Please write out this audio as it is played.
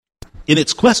In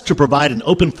its quest to provide an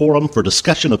open forum for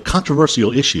discussion of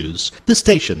controversial issues, this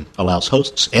station allows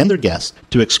hosts and their guests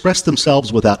to express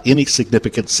themselves without any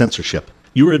significant censorship.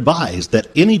 You are advised that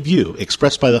any view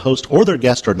expressed by the host or their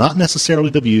guest are not necessarily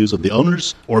the views of the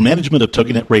owners or management of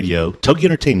TogiNet Radio, Togi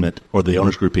Entertainment, or the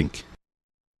Owners Group, Inc.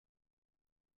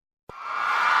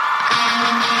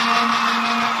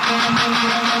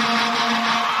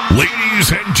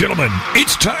 Ladies and gentlemen,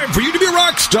 it's time for you to be a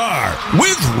rock star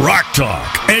with Rock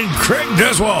Talk and Craig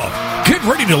Deswald. Get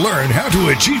ready to learn how to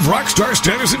achieve rock star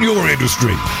status in your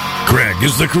industry. Craig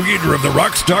is the creator of the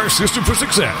Rockstar System for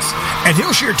Success, and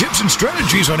he'll share tips and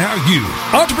strategies on how you,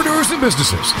 entrepreneurs and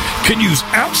businesses, can use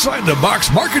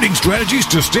outside-the-box marketing strategies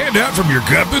to stand out from your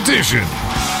competition.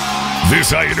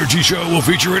 This high-energy show will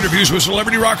feature interviews with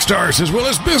celebrity rock stars as well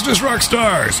as business rock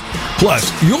stars. Plus,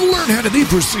 you'll learn how to be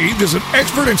perceived as an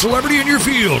expert and celebrity in your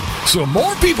field, so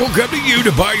more people come to you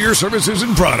to buy your services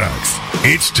and products.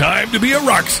 It's time to be a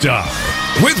rock star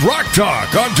with Rock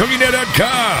Talk on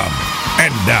TogiNet.com.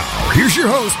 And now, here's your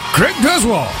host, Craig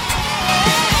Deswald.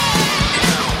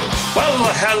 Well,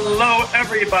 hello,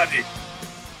 everybody.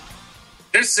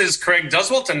 This is Craig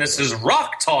Deswalt, and this is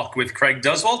Rock Talk with Craig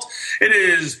Deswalt. It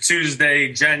is Tuesday,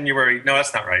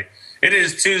 It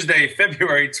is Tuesday,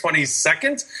 February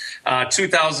 22nd,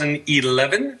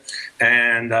 2011,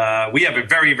 and we have a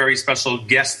very, very special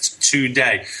guest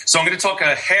today. So I'm going to talk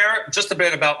just a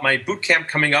bit about my boot camp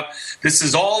coming up. This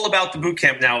is all about the boot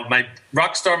camp now. My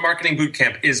Rockstar Marketing Boot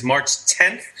Camp is March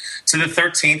 10th to the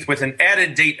 13th with an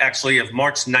added date, actually, of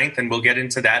March 9th, and we'll get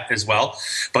into that as well.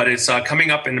 But it's coming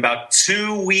up in about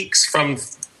 2 weeks from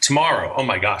tomorrow. Oh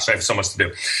my gosh, I have so much to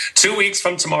do. 2 weeks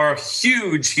from tomorrow,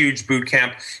 huge boot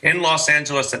camp in Los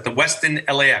Angeles at the Westin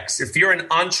LAX. If you're an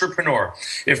entrepreneur,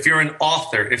 if you're an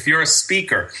author, if you're a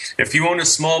speaker, if you own a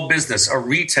small business, a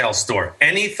retail store,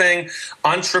 anything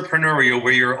entrepreneurial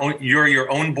where you're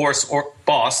your own boss,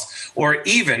 or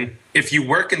even if you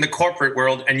work in the corporate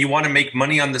world and you want to make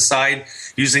money on the side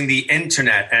using the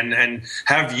internet and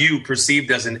have you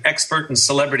perceived as an expert and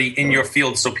celebrity in your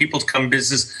field so people come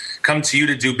to you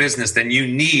to do business, then you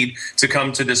need to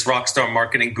come to this Rockstar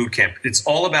Marketing Bootcamp. It's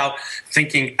all about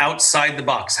thinking outside the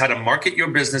box, how to market your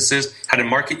businesses, how to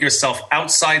market yourself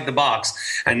outside the box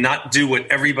and not do what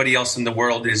everybody else in the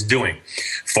world is doing.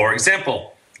 For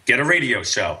example, get a radio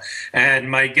show. And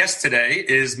my guest today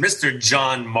is Mr.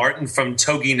 John Martin from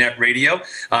TogiNet Radio.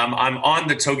 I'm on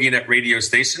the TogiNet radio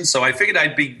station, so I figured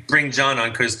I'd bring John on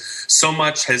because so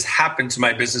much has happened to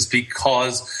my business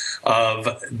because of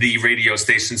the radio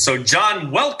station. So, John,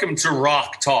 welcome to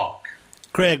Rock Talk.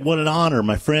 Craig, what an honor,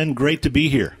 my friend. Great to be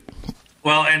here.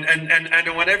 Well, and I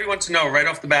want everyone to know right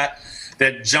off the bat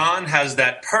that John has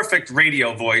that perfect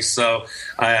radio voice. So,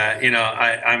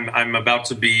 I'm about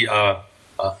to be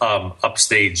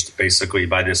upstaged basically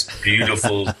by this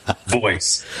beautiful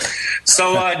voice.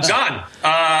 So, John,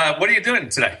 what are you doing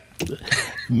today?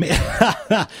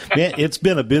 Man, it's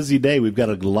been a busy day. We've got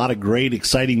a lot of great,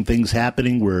 exciting things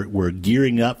happening. We're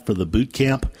gearing up for the boot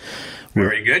camp.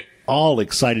 Very good. All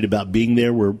excited about being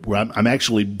there. I'm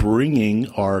actually bringing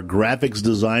our graphics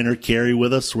designer, Carrie,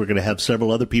 with us. We're going to have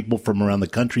several other people from around the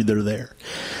country that are there,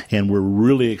 and we're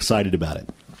really excited about it.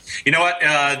 You know what?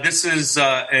 This is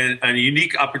a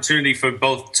unique opportunity for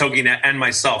both TogiNet and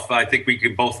myself. I think we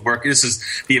could both work. This is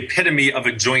the epitome of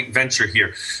a joint venture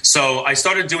here. So I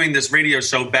started doing this radio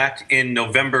show back in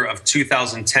November of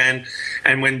 2010.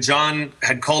 And when John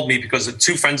had called me, because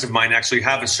two friends of mine actually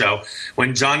have a show,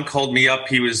 when John called me up,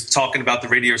 he was talking about the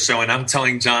radio show. And I'm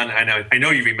telling John, I know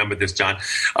you remember this, John.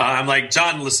 I'm like,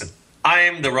 John, listen. I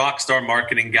am the Rockstar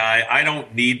Marketing guy. I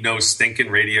don't need no stinking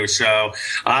radio show.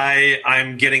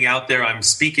 I'm getting out there. I'm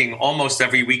speaking almost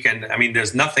every weekend. I mean,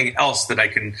 there's nothing else that I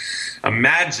can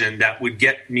imagine that would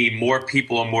get me more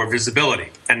people and more visibility.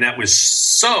 And that was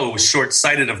so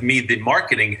short-sighted of me, the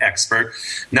marketing expert,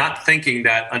 not thinking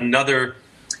that another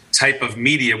type of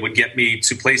media would get me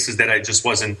to places that I just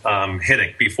wasn't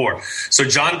hitting before. So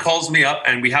John calls me up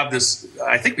and we have this,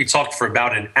 I think we talked for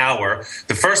about an hour.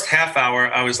 The first half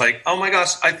hour, I was like, oh my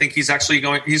gosh, I think he's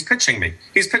pitching me.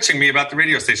 He's pitching me about the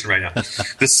radio station right now.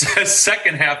 The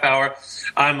second half hour,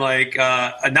 I'm like,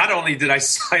 not only did I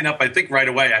sign up, I think right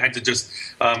away, I had to just,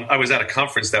 I was at a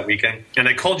conference that weekend and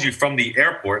I called you from the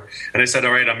airport and I said,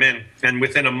 all right, I'm in. And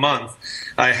within a month,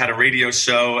 I had a radio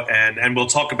show and we'll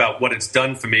talk about what it's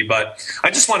done for me. But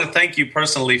I just want to thank you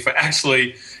personally for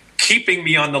actually keeping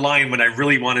me on the line when I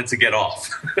really wanted to get off.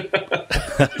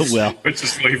 Well, which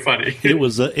is really funny. It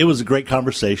was a great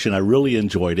conversation. I really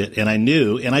enjoyed it. And I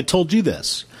knew, and I told you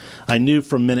this, I knew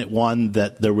from minute one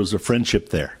that there was a friendship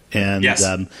there. And yes.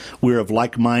 We're of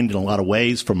like mind in a lot of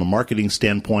ways from a marketing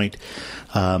standpoint.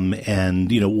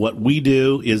 And, what we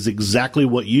do is exactly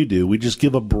what you do. We just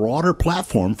give a broader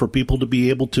platform for people to be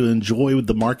able to enjoy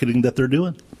the marketing that they're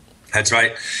doing. That's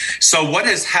right. So what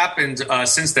has happened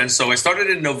since then? So I started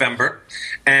in November,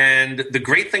 and the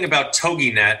great thing about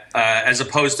TogiNet, as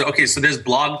opposed to, so there's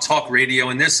Blog Talk Radio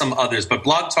and there's some others, but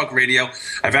Blog Talk Radio,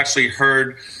 I've actually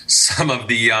heard some of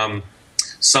the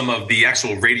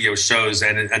actual radio shows,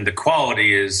 and the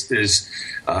quality is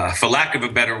for lack of a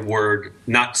better word,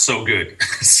 not so good.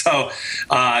 So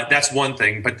that's one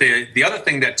thing. But the other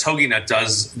thing that TogiNet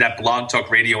does that Blog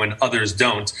Talk Radio and others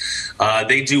don't,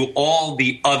 they do all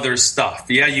the other stuff.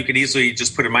 Yeah, you could easily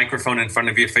just put a microphone in front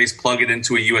of your face, plug it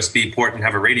into a USB port, and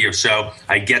have a radio show.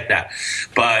 I get that.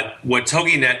 But what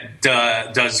TogiNet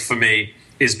does for me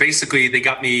is basically they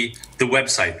got me the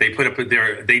website. They put up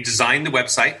they designed the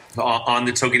website on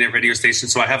the TogiNet radio station,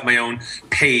 so I have my own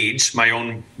page, my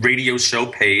own radio show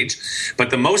page.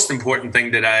 But the most important thing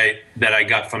that I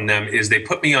got from them is they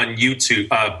put me on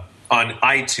YouTube, on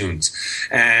iTunes.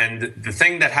 And the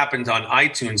thing that happened on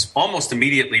iTunes almost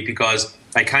immediately, because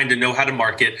I kind of know how to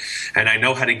market and I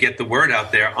know how to get the word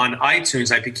out there, on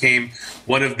iTunes I became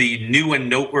one of the new and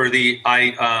noteworthy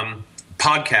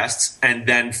podcasts, and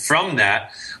then from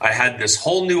that I had this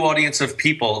whole new audience of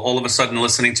people all of a sudden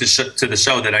listening to the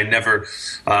show that I never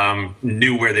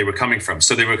knew where they were coming from.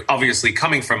 So they were obviously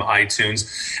coming from iTunes,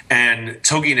 and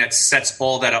TogiNet sets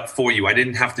all that up for you. I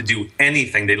didn't have to do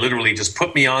anything. They literally just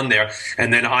put me on there,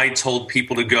 and then I told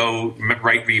people to go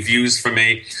write reviews for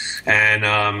me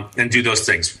and do those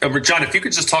things. John, if you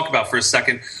could just talk about for a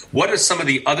second, what are some of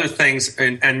the other things,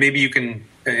 and maybe you can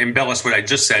embellish what I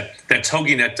just said, that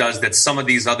TogiNet does that some of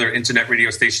these other internet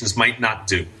radio stations might not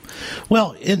do?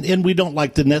 Well, and we don't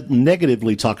like to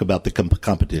negatively talk about the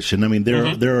competition. I mean,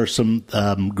 there are some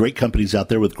great companies out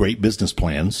there with great business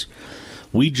plans.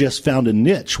 We just found a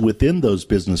niche within those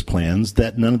business plans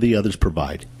that none of the others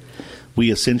provide. We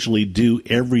essentially do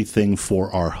everything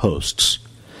for our hosts.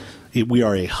 We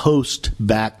are a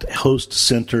host-backed,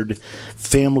 host-centered,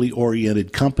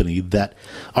 family-oriented company that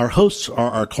our hosts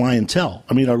are our clientele.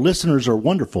 I mean, our listeners are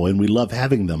wonderful, and we love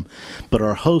having them, but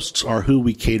our hosts are who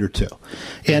we cater to.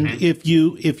 And if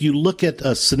you look at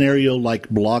a scenario like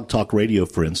Blog Talk Radio,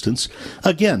 for instance,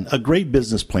 again, a great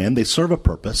business plan. They serve a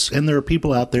purpose, and there are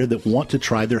people out there that want to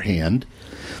try their hand.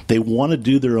 They want to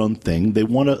do their own thing. They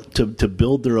want to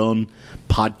build their own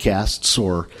podcasts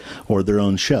or their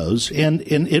own shows, and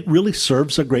it really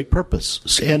serves a great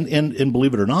purpose. And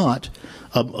believe it or not,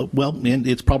 and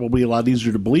it's probably a lot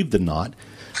easier to believe than not,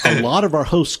 a lot of our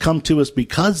hosts come to us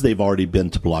because they've already been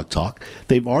to Blog Talk.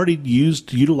 They've already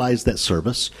utilized that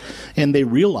service, and they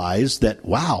realize that,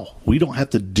 wow, we don't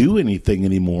have to do anything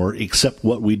anymore except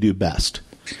what we do best.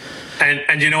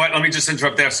 And you know what? Let me just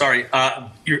interrupt there. Sorry.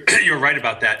 You're right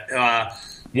about that.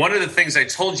 One of the things I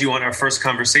told you on our first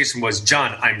conversation was,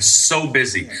 John, I'm so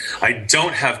busy. I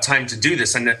don't have time to do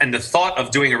this. And the thought of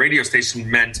doing a radio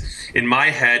station meant, in my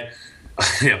head,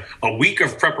 a week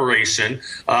of preparation.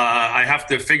 I have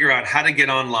to figure out how to get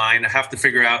online. I have to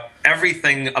figure out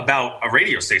everything about a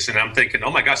radio station. And I'm thinking, oh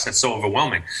my gosh, that's so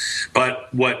overwhelming.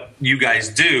 But what you guys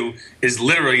do is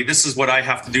literally, this is what I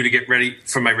have to do to get ready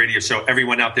for my radio show.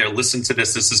 Everyone out there, listen to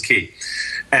this. This is key.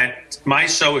 At my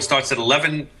show, it starts at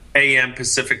 11 a.m.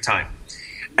 Pacific time.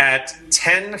 At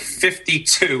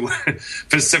 10:52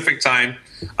 Pacific time,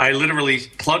 I literally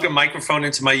plug a microphone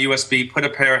into my USB, put a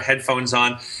pair of headphones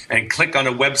on, and click on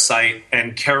a website,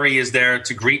 and Kerry is there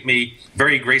to greet me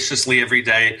very graciously every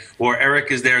day, or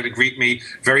Eric is there to greet me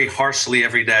very harshly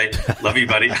every day. Love you,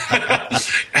 buddy.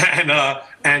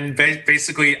 And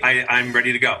basically, I'm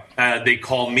ready to go. They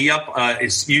call me up.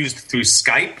 It's used through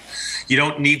Skype. You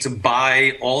don't need to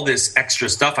buy all this extra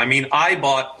stuff. I mean, I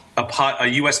bought a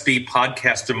USB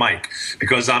podcaster mic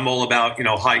because I'm all about,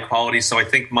 high quality. So I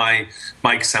think my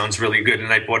mic sounds really good,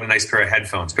 and I bought a nice pair of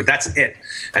headphones. But that's it,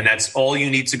 and that's all you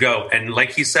need to go. And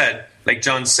like he said, like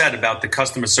John said about the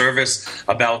customer service,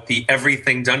 about the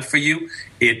everything done for you,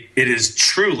 it is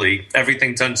truly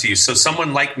everything done to you. So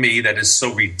someone like me that is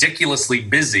so ridiculously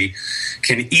busy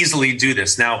can easily do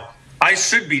this. Now, I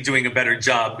should be doing a better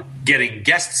job getting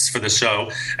guests for the show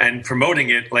and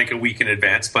promoting it like a week in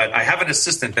advance, but I have an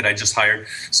assistant that I just hired,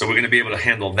 so we're going to be able to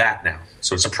handle that now.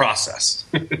 So it's a process.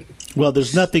 Well,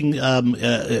 there's nothing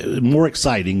more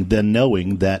exciting than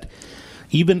knowing that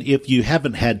even if you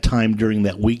haven't had time during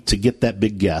that week to get that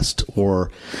big guest or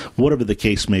whatever the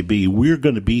case may be, we're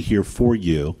going to be here for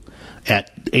you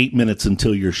at 8 minutes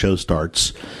until your show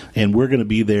starts, and we're going to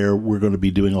be there. We're going to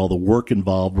be doing all the work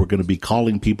involved. We're going to be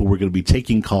calling people. We're going to be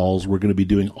taking calls. We're going to be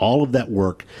doing all of that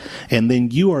work, and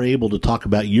then you are able to talk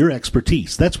about your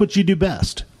expertise. That's what you do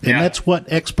best, and that's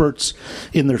what experts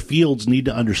in their fields need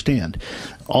to understand.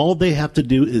 All they have to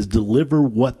do is deliver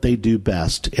what they do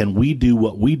best, and we do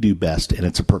what we do best, and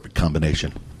it's a perfect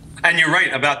combination. And you're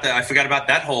right about that. I forgot about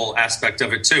that whole aspect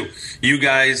of it too. You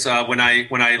guys, when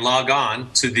I log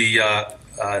on to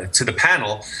the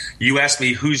panel, you ask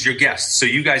me who's your guest. So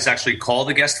you guys actually call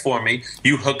the guest for me.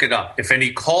 You hook it up. If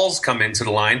any calls come into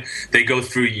the line, they go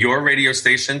through your radio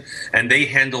station and they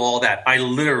handle all that. I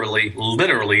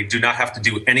literally do not have to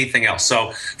do anything else.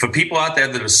 So for people out there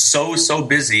that are so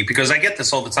busy, because I get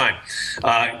this all the time,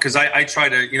 because I try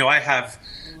to,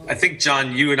 I think,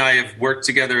 John, you and I have worked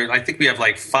together, and I think we have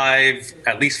like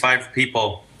at least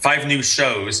five new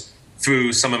shows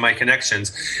through some of my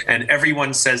connections, and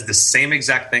everyone says the same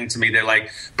exact thing to me. They're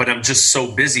like, but I'm just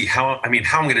so busy. How am I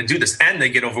going to do this? And they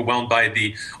get overwhelmed by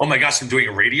oh my gosh, I'm doing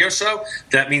a radio show.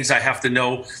 That means I have to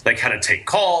know like how to take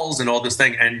calls and all this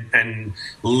thing. And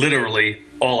literally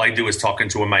all I do is talk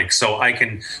into a mic. So I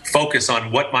can focus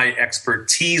on what my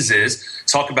expertise is,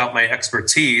 talk about my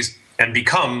expertise, and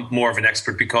become more of an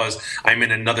expert because I'm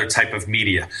in another type of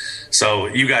media. So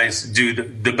you guys do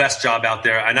the best job out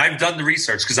there. And I've done the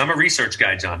research because I'm a research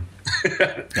guy, John.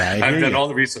 I've done all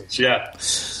the research, yeah.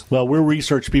 Well, we're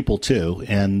research people too.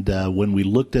 And when we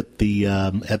looked at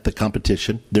the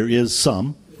competition, there is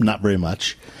some, not very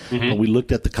much. Mm-hmm. When we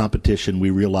looked at the competition,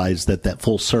 we realized that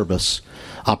full service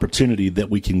opportunity that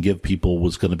we can give people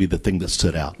was going to be the thing that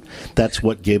stood out. That's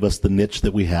what gave us the niche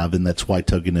that we have, and that's why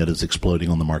TogiNet is exploding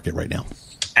on the market right now.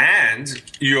 And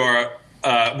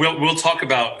we'll talk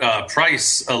about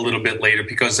price a little bit later,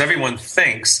 because everyone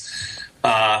thinks,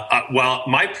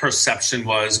 my perception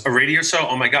was a radio show,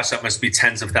 oh my gosh, that must be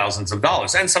tens of thousands of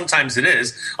dollars. And sometimes it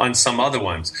is on some other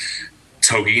ones.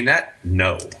 TogiNet,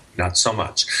 no. Not so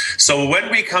much. So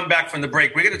when we come back from the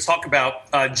break, we're going to talk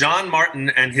about John Martin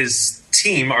and his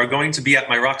team are going to be at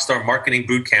my Rockstar Marketing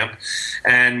Bootcamp.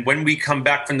 And when we come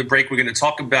back from the break, we're going to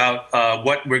talk about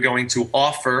what we're going to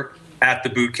offer at the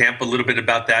bootcamp, a little bit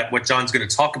about that, what John's going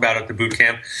to talk about at the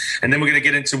bootcamp. And then we're going to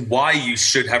get into why you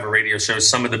should have a radio show,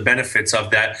 some of the benefits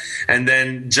of that. And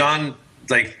then John,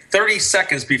 like 30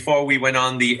 seconds before we went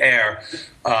on the air,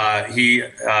 he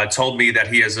told me that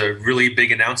he has a really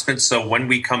big announcement. So when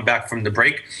we come back from the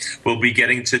break, we'll be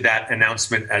getting to that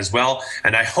announcement as well.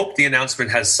 And I hope the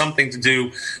announcement has something to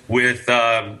do with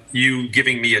you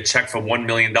giving me a check for $1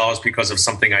 million because of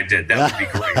something I did. That would be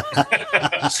great.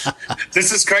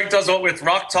 This is Craig Does What with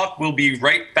Rock Talk. We'll be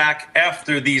right back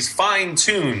after these fine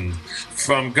tunes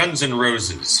from Guns N'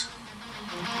 Roses.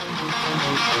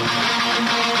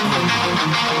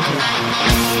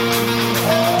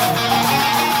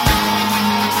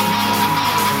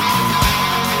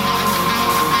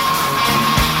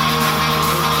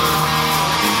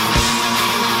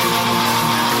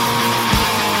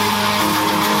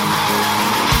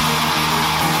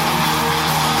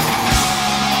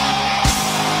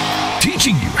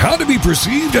 Teaching you how to be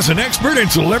perceived as an expert and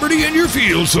celebrity in your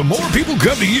field so more people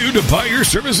come to you to buy your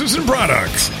services and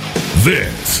products.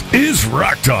 This is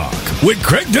Rock Talk with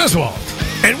Craig Deswalt.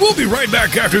 And we'll be right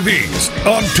back after these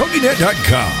on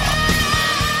TogiNet.com.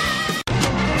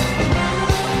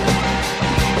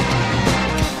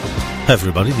 Hi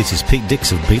everybody, this is Pete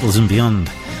Dix of Beatles and Beyond.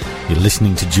 You're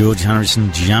listening to George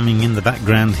Harrison jamming in the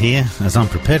background here as I'm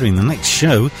preparing the next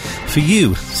show for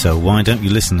you. So why don't you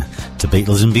listen to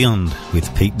Beatles and Beyond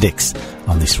with Pete Dix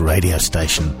on this radio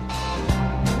station?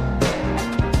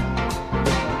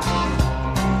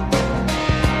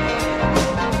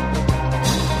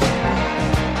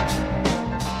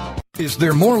 Is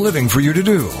there more living for you to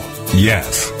do?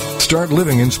 Yes. Start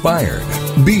living inspired.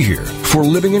 Be here for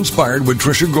Living Inspired with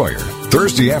Tricia Goyer.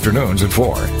 Thursday afternoons at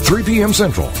 4, 3 p.m.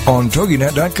 Central on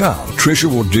TogiNet.com. Tricia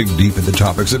will dig deep into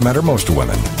topics that matter most to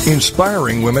women,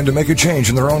 inspiring women to make a change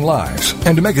in their own lives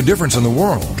and to make a difference in the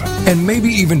world, and maybe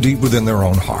even deep within their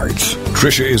own hearts.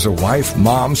 Tricia is a wife,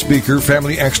 mom, speaker,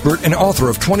 family expert, and author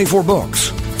of 24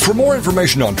 books. For more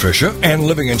information on Tricia and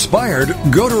Living Inspired,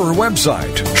 go to her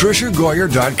website,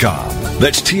 TriciaGoyer.com.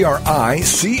 That's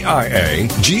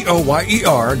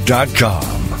TriciaGoyer.com.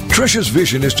 Tricia's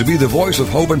vision is to be the voice of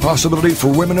hope and possibility for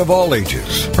women of all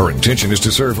ages. Her intention is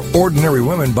to serve ordinary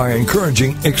women by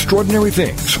encouraging extraordinary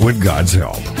things with God's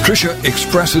help. Tricia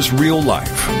expresses real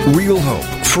life, real hope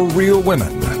for real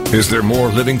women. Is there more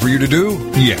living for you to do?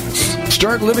 Yes.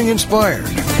 Start living inspired.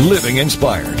 Living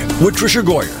Inspired with Tricia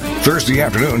Goyer. Thursday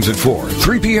afternoons at 4,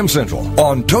 3 p.m. Central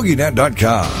on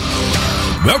TogiNet.com.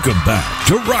 Welcome back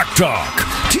to Rock Talk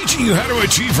teaching you how to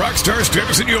achieve rock star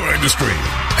status in your industry.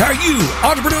 How you,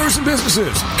 entrepreneurs and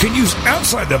businesses, can use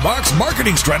outside-the-box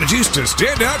marketing strategies to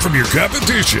stand out from your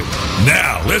competition.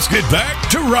 Now, let's get back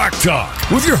to Rock Talk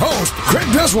with your host,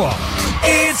 Craig Deswald.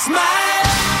 It's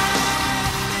my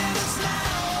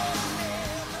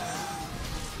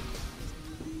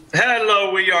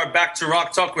Hello, we are back to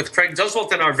Rock Talk with Craig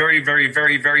Deswald and our very, very,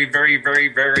 very, very, very, very,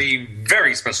 very,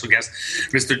 very special guest,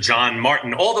 Mr. John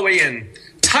Martin, all the way in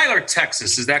Tyler,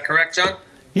 Texas. Is that correct, John?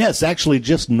 Yes, actually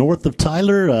just north of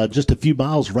Tyler, just a few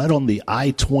miles right on the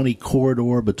I-20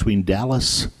 corridor between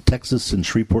Dallas, Texas, and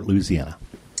Shreveport, Louisiana.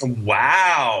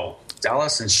 Wow.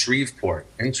 Dallas and Shreveport.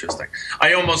 Interesting.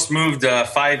 I almost moved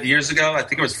 5 years ago. I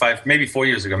think it was 5, maybe 4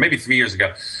 years ago, maybe 3 years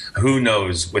ago. Who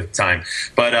knows with time.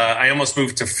 But I almost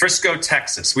moved to Frisco,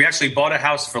 Texas. We actually bought a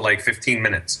house for like 15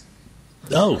 minutes.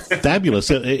 Oh,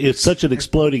 fabulous. It's such an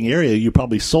exploding area, you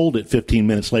probably sold it 15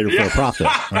 minutes later for a profit.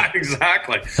 Right?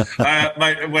 Exactly.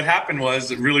 What happened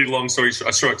was, really long story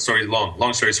short,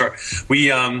 long story short,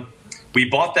 we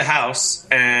bought the house,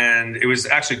 and it was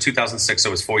actually 2006, so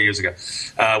it was 4 years ago.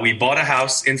 We bought a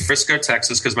house in Frisco,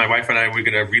 Texas, because my wife and I were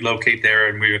going to relocate there,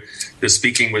 and the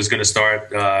speaking was going to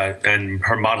start, and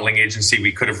her modeling agency,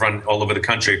 we could have run all over the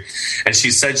country. And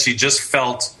she said she just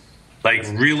felt like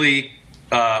really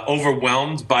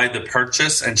overwhelmed by the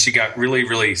purchase, and she got really,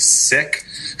 really sick,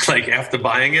 like after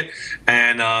buying it.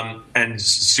 And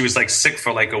she was like sick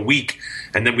for like a week.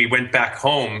 And then we went back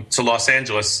home to Los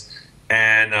Angeles,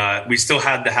 and we still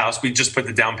had the house. We just put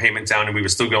the down payment down, and we were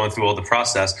still going through all the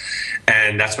process.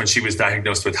 And that's when she was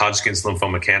diagnosed with Hodgkin's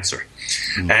lymphoma cancer.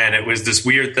 Mm-hmm. And it was this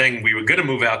weird thing. We were going to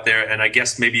move out there, and I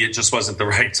guess maybe it just wasn't the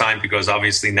right time, because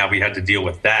obviously now we had to deal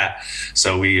with that.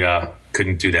 So we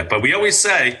couldn't do that. But we always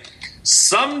say,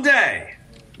 someday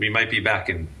we might be back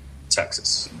in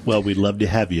Texas. Well, we'd love to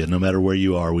have you. No matter where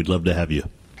you are, we'd love to have you.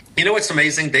 You know what's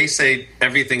amazing? They say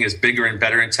everything is bigger and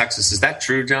better in Texas. Is that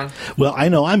true, John? Well, I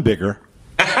know I'm bigger.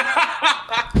 Okay,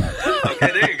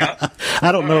 there you go.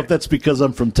 I don't know if that's because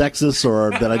I'm from Texas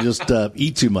or that I just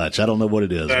eat too much. I don't know what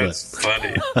it is. That's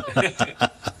funny.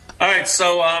 All right,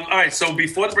 so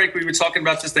before the break, we were talking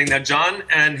about this thing. Now, John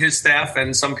and his staff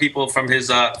and some people from his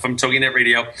from TogiNet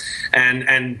Radio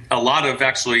and a lot of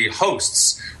actually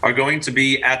hosts are going to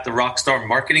be at the Rockstar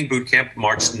Marketing Bootcamp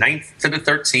March 9th to the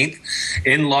 13th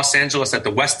in Los Angeles at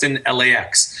the Westin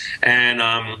LAX. And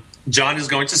John is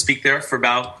going to speak there for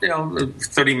about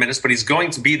 30 minutes, but he's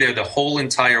going to be there the whole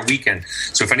entire weekend.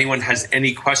 So if anyone has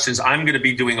any questions, I'm going to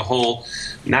be doing a whole,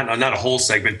 not a whole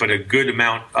segment, but a good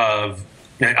amount of,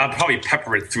 I'll probably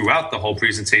pepper it throughout the whole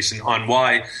presentation on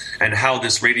why and how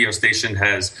this radio station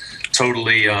has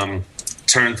totally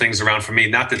turned things around for me.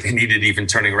 Not that they needed even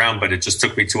turning around, but it just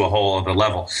took me to a whole other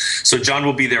level. So John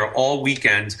will be there all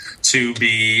weekend to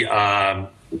be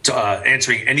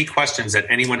answering any questions that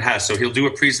anyone has. So he'll do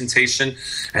a presentation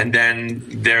and then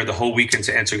there the whole weekend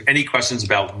to answer any questions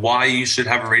about why you should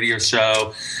have a radio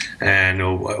show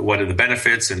and what are the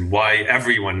benefits and why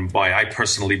I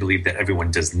personally believe that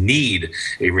everyone does need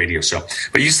a radio show.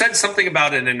 But you said something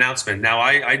about an announcement. Now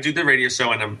I do the radio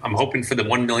show and I'm hoping for the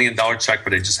 $1 million check,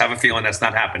 but I just have a feeling that's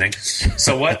not happening.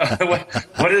 So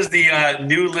what is the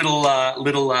new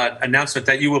little announcement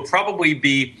that you will probably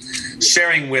be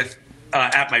sharing with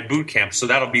at my boot camp? So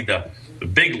that'll be the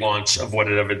big launch of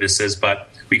whatever this is, but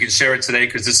we can share it today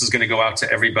because this is going to go out to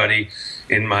everybody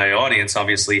in my audience,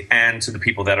 obviously, and to the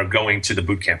people that are going to the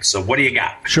boot camp. So what do you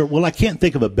got? Sure. Well, I can't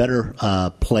think of a better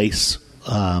place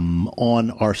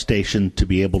on our station to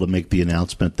be able to make the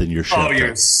announcement than your show. Oh,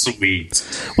 you're sweet.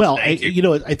 Well, I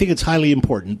think it's highly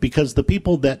important because the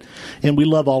people that, and we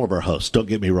love all of our hosts, don't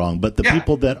get me wrong, but the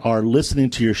people that are listening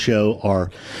to your show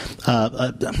are,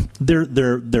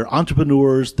 they're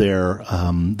entrepreneurs. They're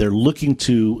looking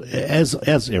to,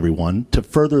 as everyone, to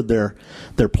further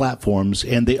their platforms,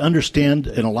 and they understand,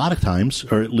 in a lot of times,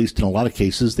 or at least in a lot of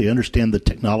cases, they understand the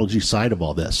technology side of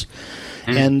all this.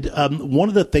 And one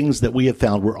of the things that we have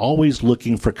found, we're always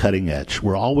looking for cutting edge.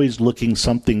 We're always looking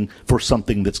for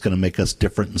something that's going to make us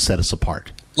different and set us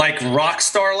apart. Like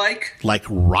Rockstar-like? Like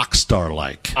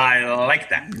Rockstar-like. I like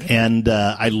that. And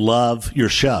I love your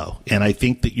show, and I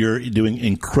think that you're doing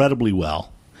incredibly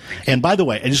well. And by the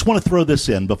way, I just want to throw this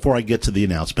in before I get to the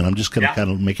announcement. I'm just going to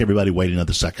kind of make everybody wait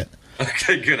another second.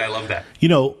 Okay, good. I love that.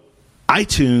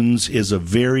 iTunes is a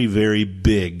very, very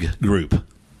big group.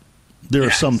 There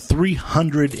are some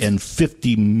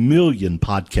 350 million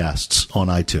podcasts on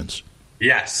iTunes.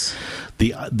 Yes.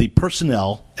 The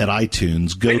personnel at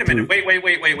iTunes go through...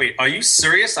 Wait. Are you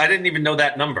serious? I didn't even know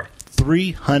that number.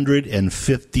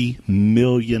 350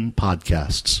 million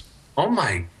podcasts. Oh,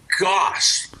 my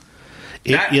gosh.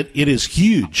 It is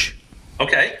huge.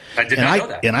 Okay. I did not know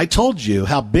that. And I told you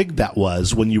how big that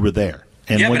was when you were there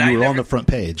and when you were on the front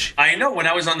page. I know, when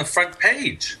I was on the front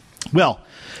page. Well,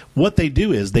 what they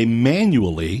do is they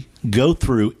manually go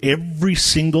through every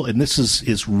single, and this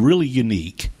is really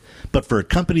unique, but for a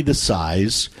company this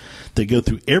size, they go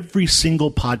through every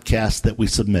single podcast that we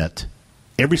submit,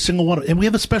 every single one, and we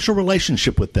have a special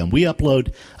relationship with them. We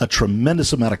upload a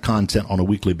tremendous amount of content on a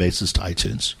weekly basis to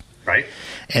iTunes. Right.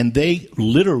 And they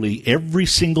literally, every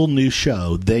single new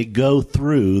show, they go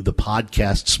through the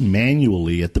podcasts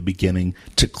manually at the beginning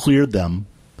to clear them,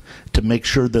 to make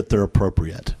sure that they're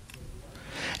appropriate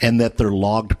and that they're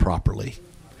logged properly.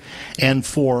 And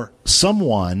for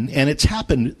someone, and it's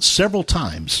happened several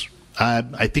times,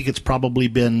 I think it's probably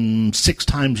been 6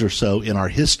 times or so in our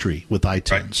history with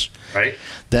iTunes, right,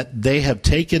 that they have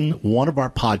taken one of our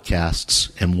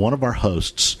podcasts and one of our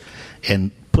hosts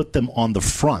and put them on the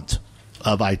front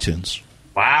of iTunes.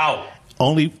 Wow.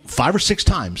 Only 5 or 6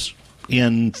 times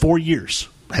in 4 years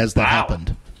has that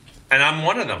happened. And I'm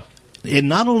one of them. And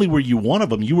not only were you one of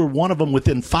them, you were one of them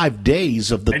within 5 days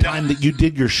of the time that you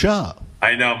did your show.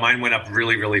 I know. Mine went up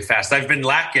really, really fast. I've been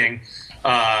slacking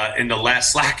in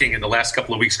the last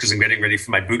couple of weeks because I'm getting ready for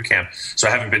my boot camp. So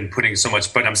I haven't been putting so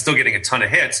much, but I'm still getting a ton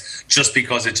of hits just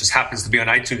because it just happens to be on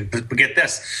iTunes. But get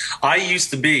this. I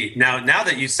used to be, now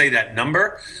that you say that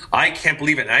number, I can't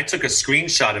believe it. And I took a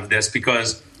screenshot of this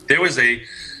because there was a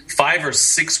 5 or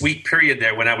 6 week period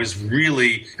there when I was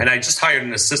really, and I just hired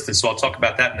an assistant, so I'll talk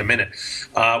about that in a minute,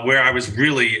 where I was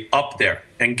really up there.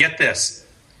 And get this.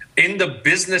 In the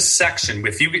business section,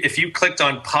 if you clicked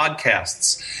on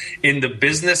podcasts in the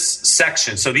business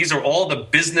section, so these are all the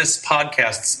business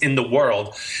podcasts in the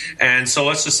world, and so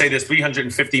let's just say there's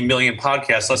 350 million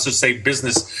podcasts. Let's just say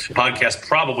business podcast,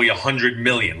 probably 100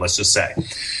 million. Let's just say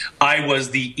I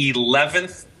was the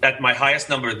 11th at my highest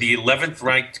number, the 11th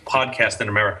ranked podcast in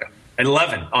America.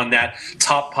 11 on that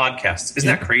top podcast. Isn't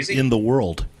that crazy? In the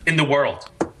world. In the world.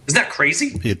 Isn't that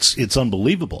crazy? It's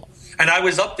unbelievable. And I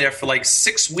was up there for like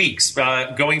 6 weeks,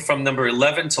 going from number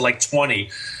 11 to like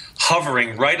 20,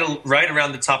 hovering right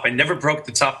around the top. I never broke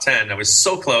the top 10. I was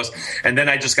so close. And then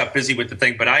I just got busy with the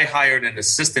thing. But I hired an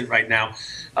assistant right now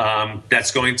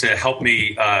that's going to help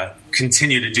me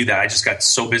continue to do that. I just got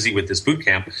so busy with this boot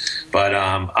camp.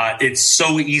 But it's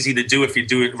so easy to do if you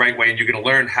do it the right way. And you're going to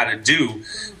learn how to do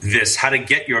this, how to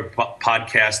get your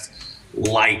podcast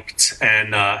liked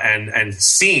and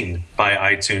seen by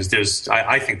iTunes.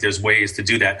 I think there's ways to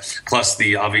do that. Plus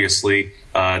the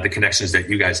connections that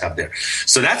you guys have there.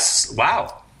 So that's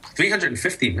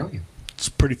 350 million. It's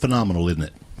pretty phenomenal, isn't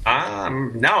it?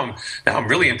 Now I'm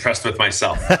really impressed with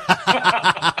myself. All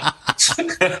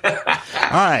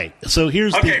right. So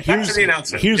here's a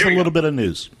little bit of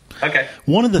news. Okay.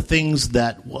 One of the things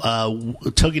that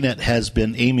TogiNet has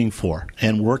been aiming for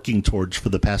and working towards for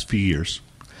the past few years,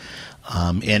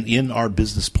 and in our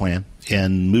business plan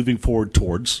and moving forward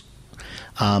towards,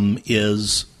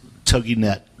 is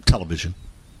TogiNet television.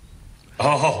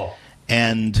 Oh.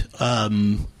 And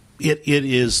it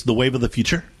is the wave of the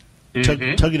future.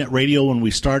 Mm-hmm. TogiNet Radio, when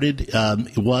we started,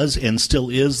 it was and still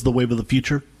is the wave of the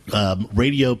future.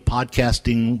 Radio,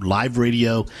 podcasting, live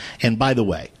radio. And by the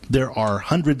way, there are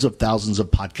hundreds of thousands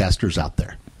of podcasters out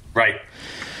there. Right.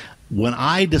 When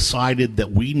I decided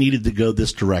that we needed to go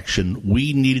this direction,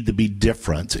 we needed to be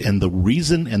different. And the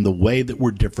reason and the way that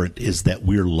we're different is that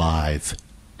we're live.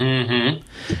 Mm-hmm.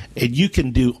 And you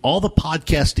can do all the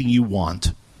podcasting you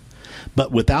want,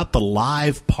 but without the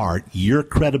live part, your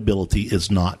credibility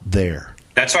is not there.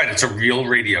 That's right. It's a real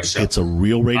radio show. It's a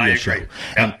real radio show. Yeah.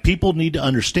 And people need to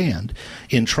understand,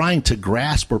 in trying to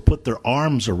grasp or put their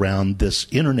arms around this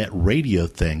internet radio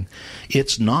thing,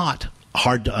 it's not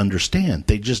hard to understand.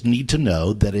 They just need to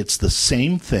know that it's the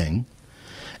same thing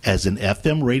as an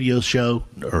FM radio show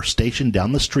or station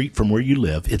down the street from where you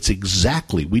live. It's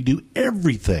exactly, we do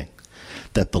everything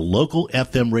that the local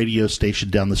FM radio station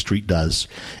down the street does,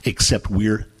 except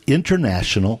we're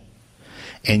international,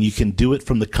 and you can do it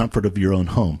from the comfort of your own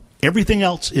home. Everything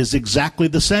else is exactly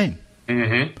the same.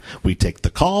 Mm-hmm. We take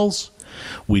the calls.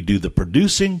 We do the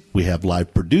producing. We have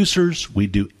live producers. We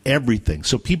do everything.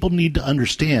 So people need to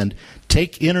understand,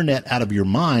 take internet out of your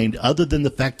mind, other than the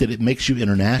fact that it makes you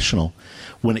international.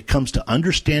 When it comes to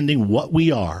understanding what we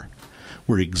are,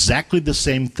 we're exactly the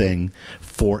same thing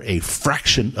for a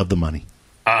fraction of the money.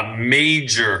 A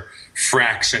major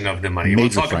fraction of the money. We'll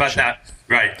talk about that.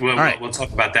 Right. We'll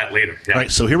talk about that later. Yeah. All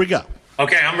right, so here we go.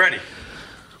 Okay, I'm ready.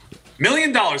 $1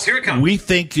 million. Here it comes. We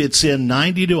think it's in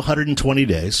 90 to 120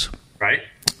 days. Right.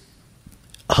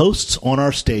 Hosts on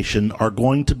our station are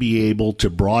going to be able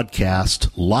to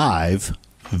broadcast live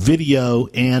video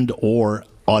and or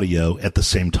audio at the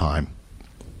same time.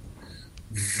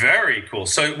 Very cool.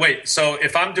 So wait, so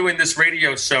if I'm doing this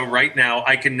radio show right now,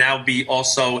 I can now be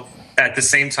also at the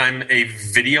same time a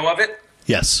video of it?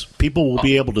 Yes. People will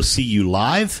be able to see you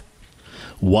live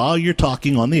while you're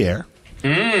talking on the air.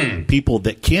 People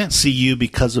that can't see you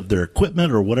because of their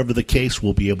equipment or whatever the case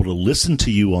will be able to listen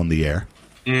to you on the air,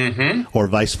 or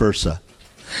vice versa.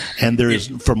 And there is,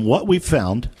 from what we've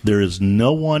found, there is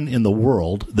no one in the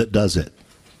world that does it.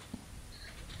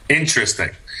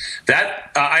 Interesting.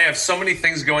 That I have so many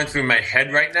things going through my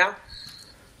head right now.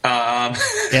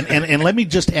 And let me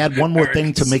just add one more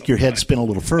thing to make your head spin a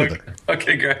little further.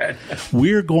 Okay, go ahead.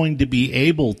 We're going to be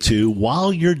able to,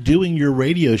 while you're doing your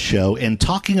radio show and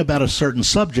talking about a certain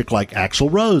subject like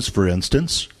Axl Rose, for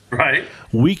instance, right?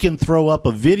 We can throw up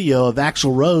a video of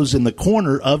Axl Rose in the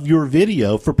corner of your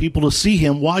video for people to see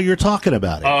him while you're talking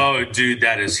about it. Oh, dude,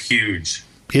 that is huge.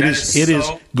 It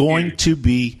is going to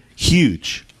be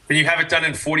huge. And you have it done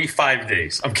in 45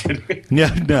 days. I'm kidding.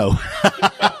 No.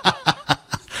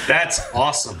 That's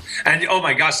awesome. And, oh,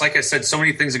 my gosh, like I said, so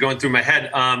many things are going through my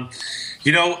head.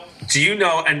 Do you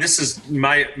know, and this is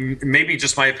maybe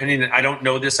just my opinion, I don't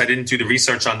know this, I didn't do the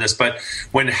research on this, but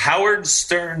when Howard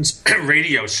Stern's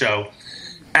radio show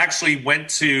actually went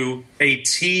to a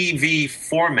TV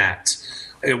format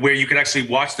where you could actually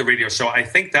watch the radio show, I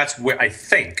think that's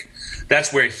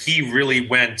where he really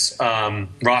went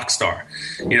rock star,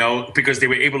 because they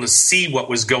were able to see what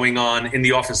was going on in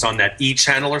the office on that E!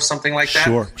 channel or something like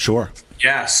that. Sure.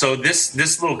 Yeah, so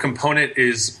this little component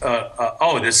is,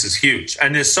 this is huge.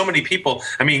 And there's so many people.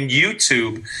 I mean,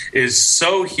 YouTube is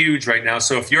so huge right now.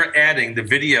 So if you're adding the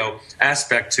video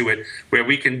aspect to it where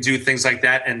we can do things like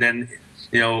that and then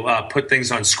put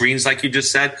things on screens like you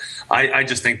just said, I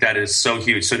just think that is so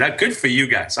huge. So that good for you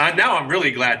guys. Now I'm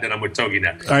really glad that I'm with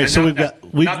TogiNet. All right, so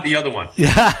not the other one.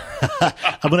 Yeah,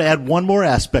 I'm going to add one more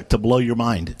aspect to blow your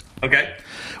mind. Okay.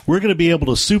 We're going to be able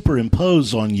to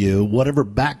superimpose on you whatever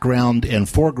background and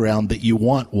foreground that you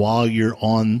want while you're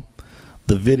on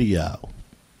the video.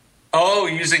 Oh,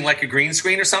 using like a green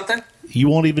screen or something? You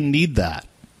won't even need that.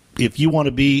 If you want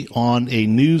to be on a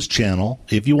news channel,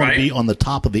 if you want to be on the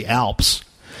top of the Alps,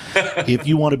 if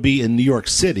you want to be in New York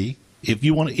City, if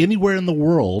you want anywhere in the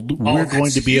world, we're going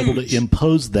to be able to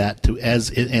impose that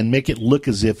and make it look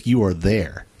as if you are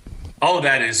there. Oh,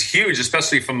 that is huge,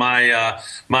 especially for my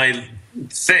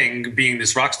thing being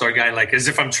this rock star guy, like as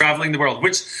if I'm traveling the world,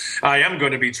 which I am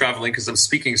going to be traveling because I'm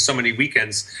speaking so many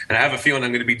weekends, and I have a feeling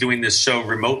I'm going to be doing this show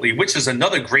remotely, which is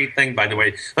another great thing, by the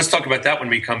way. Let's talk about that when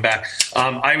we come back.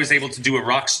 I was able to do a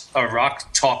rock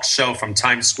talk show from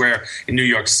Times Square in New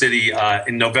York City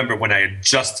in November when I had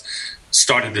just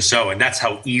started the show, and that's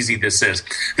how easy this is.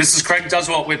 This is Craig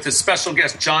Duswalt with the special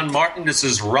guest John Martin. This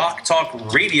is Rock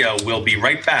Talk Radio. We'll be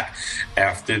right back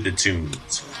after the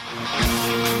tunes.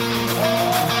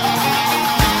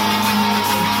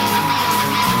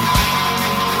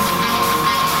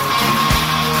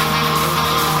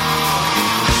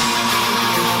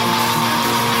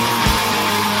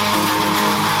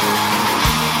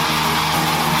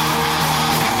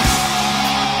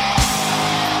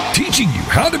 Teaching you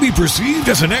how to be perceived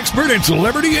as an expert and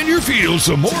celebrity in your field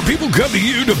so more people come to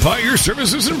you to buy your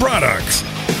services and products.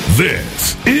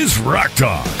 This is Rock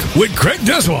Talk with Craig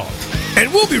Duswalt.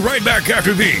 And we'll be right back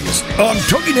after these on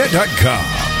TogiNet.com.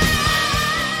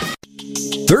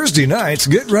 Thursday nights,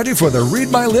 get ready for the Read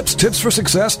My Lips Tips for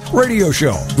Success radio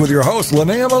show with your host,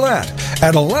 Linnea Millette,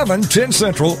 at 11:10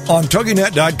 Central on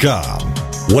TogiNet.com.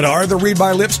 What are the Read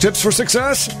My Lips Tips for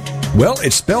Success? Well,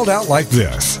 it's spelled out like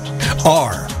this.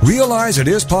 R, realize it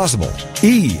is possible.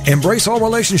 E, embrace all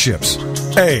relationships.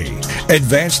 A,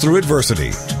 advance through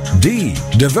adversity. D,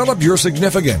 develop your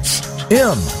significance.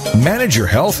 M, manage your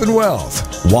health and wealth.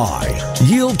 Y,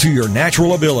 yield to your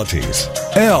natural abilities.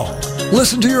 L,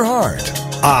 listen to your heart.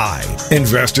 I,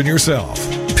 invest in yourself.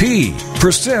 P,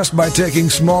 persist by taking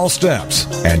small steps.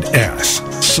 And S,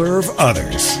 serve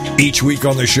others. Each week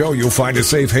on the show, you'll find a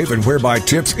safe haven whereby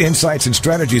tips, insights, and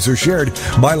strategies are shared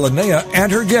by Linnea and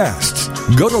her guests.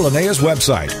 Go to Linnea's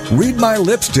website,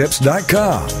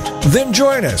 readmylipstips.com. Then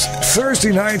join us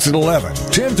Thursday nights at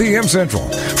 10 p.m. Central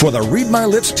for the Read My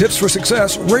Lips Tips for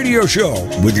Success radio show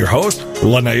with your host,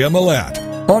 Linnea Millette.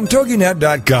 On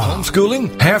TogiNet.com.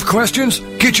 Homeschooling? Have questions?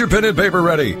 Get your pen and paper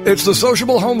ready. It's the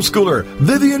sociable homeschooler,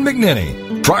 Vivian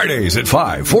McNinney. Fridays at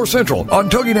 4 Central on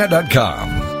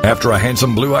TogiNet.com. After a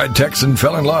handsome blue-eyed Texan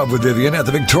fell in love with Vivian at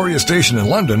the Victoria Station in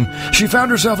London, she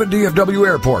found herself at DFW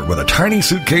Airport with a tiny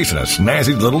suitcase and a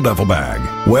snazzy little duffel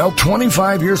bag. Well,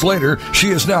 25 years later, she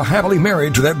is now happily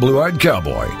married to that blue-eyed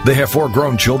cowboy. They have 4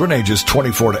 grown children ages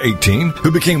 24 to 18 who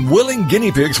became willing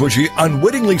guinea pigs when she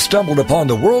unwittingly stumbled upon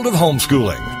the world of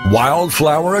homeschooling.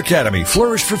 Wildflower Academy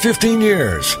flourished for 15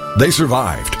 years. They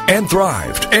survived and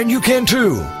thrived, and you can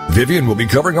too. Vivian will be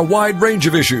covering a wide range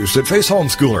of issues that face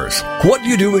homeschoolers. What do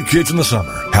you do with kids in the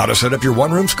summer? How to set up your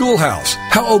one-room schoolhouse?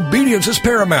 How obedience is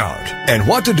paramount? And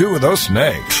what to do with those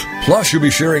snakes? Plus, you'll be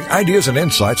sharing ideas and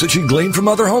insights that she gleaned from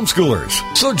other homeschoolers.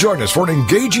 So join us for an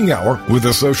engaging hour with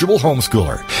the sociable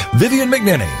homeschooler, Vivian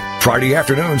McNinney. Friday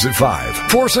afternoons at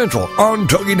 5, 4 Central on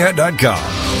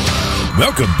TogiNet.com.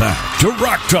 Welcome back to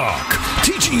Rock Talk,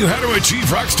 teaching you how to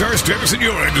achieve rock star status in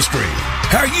your industry.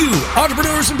 How you,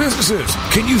 entrepreneurs and businesses,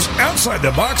 can use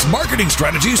outside-the-box marketing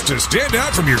strategies to stand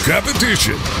out from your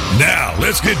competition. Now,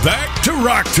 let's get back to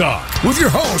Rock Talk with your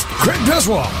host, Craig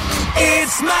Deswald.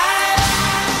 It's my...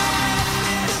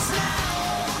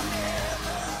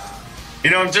 You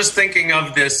know, I'm just thinking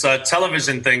of this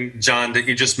television thing, John, that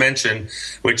you just mentioned,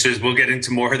 which is, we'll get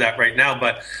into more of that right now,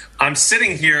 but I'm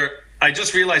sitting here, I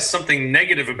just realized something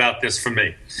negative about this for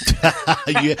me.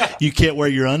 You can't wear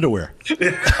your underwear.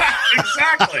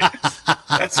 Exactly.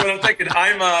 That's what I'm thinking.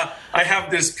 I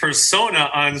have this persona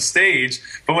on stage,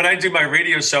 but when I do my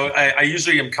radio show, I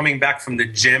usually am coming back from the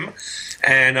gym,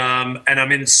 and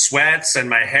I'm in sweats, and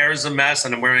my hair's a mess,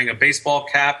 and I'm wearing a baseball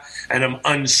cap, and I'm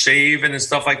unshaven and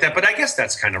stuff like that. But I guess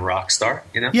that's kind of rock star,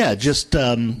 you know? Yeah, just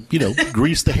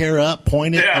grease the hair up,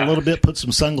 point it a little bit, put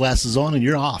some sunglasses on, and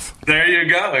you're off. There you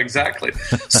go. Exactly.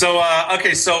 So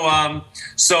okay,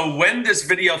 so when this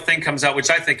video thing comes out, which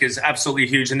I think is absolutely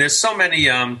huge, and there's so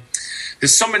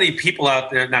many people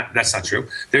out there. That's not true.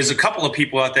 There's a couple of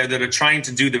people out there that are trying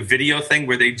to do the video thing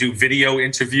where they do video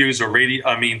interviews or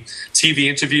TV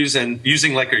interviews and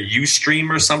using like a Ustream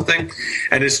or something.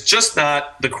 And it's just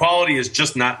not, the quality is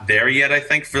just not there yet, I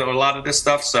think, for a lot of this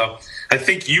stuff. So I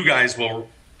think you guys will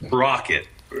rock it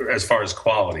as far as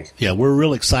quality. Yeah, we're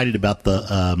real excited about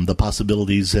the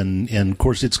possibilities, and of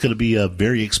course it's going to be a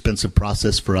very expensive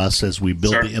process for us as we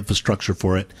build the infrastructure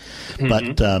for it. Mm-hmm.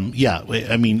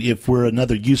 But I mean, if we're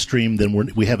another Ustream, then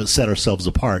we haven't set ourselves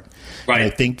apart. Right.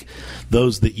 And I think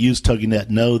those that use TogiNet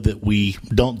know that we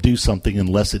don't do something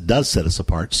unless it does set us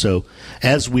apart. So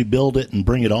as we build it and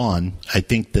bring it on, I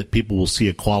think that people will see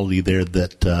a quality there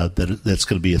that's going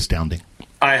to be astounding.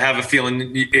 I have a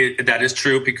feeling that is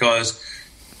true because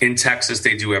in Texas,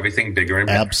 they do everything bigger and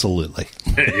better. Absolutely.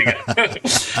 There you go.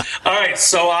 All right.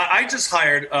 So I just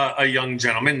hired a young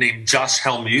gentleman named Josh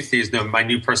Helmuth. He's my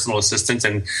new personal assistant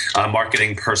and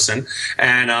marketing person.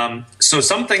 And so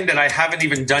something that I haven't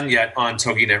even done yet on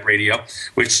TogiNet Radio,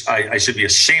 which I should be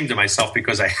ashamed of myself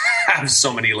because I have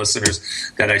so many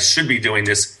listeners that I should be doing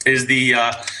this, is the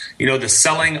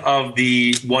selling of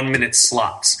the 1-minute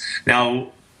slots.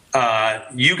 Now,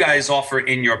 you guys offer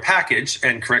in your package,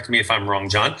 and correct me if I'm wrong,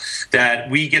 John, that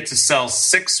we get to sell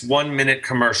 6 1-minute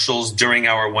commercials during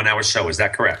our 1-hour show. Is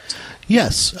that correct?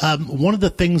 Yes. One of the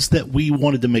things that we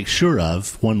wanted to make sure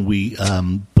of when we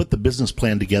put the business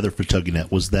plan together for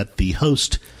TogiNet was that the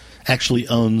host actually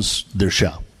owns their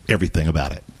show, everything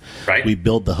about it. Right. We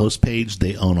build the host page.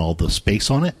 They own all the space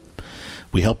on it.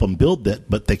 We help them build it,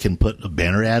 but they can put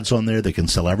banner ads on there. They can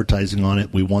sell advertising on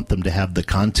it. We want them to have the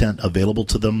content available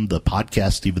to them, the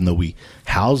podcast, even though we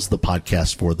house the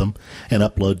podcast for them and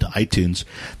upload to iTunes.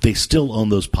 They still own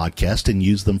those podcasts and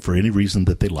use them for any reason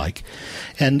that they like.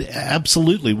 And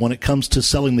absolutely, when it comes to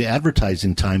selling the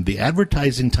advertising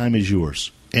time is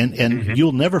yours. And mm-hmm.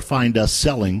 You'll never find us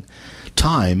selling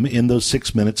time in those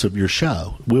 6 minutes of your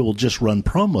show. We will just run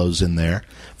promos in there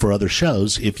for other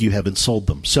shows if you haven't sold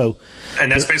them.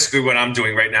 And that's basically what I'm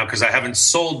doing right now because I haven't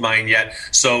sold mine yet.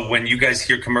 So when you guys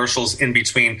hear commercials in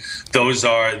between, those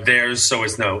are theirs, so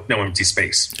it's no empty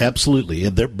space. Absolutely.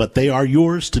 But they are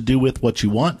yours to do with what you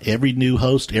want. Every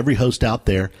host out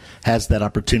there has that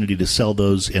opportunity to sell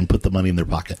those and put the money in their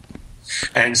pocket.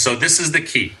 And so this is the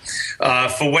key.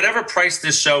 For whatever price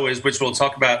this show is, which we'll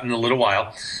talk about in a little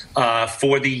while,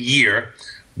 for the year,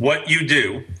 what you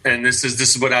do, and this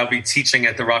is what I'll be teaching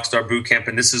at the Rockstar Bootcamp,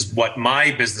 and this is what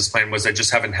my business plan was. I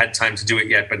just haven't had time to do it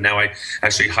yet, but now I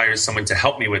actually hired someone to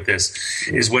help me with this,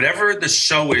 is whatever the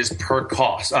show is per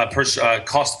cost,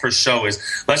 cost per show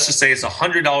is. Let's just say it's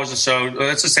 $100 a show.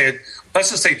 Let's just say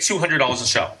 $200 a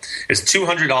show. It's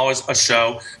 $200 a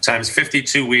show times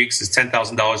 52 weeks is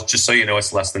 $10,000. Just so you know,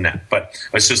 it's less than that. But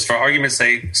it's just for argument's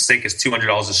sake, it's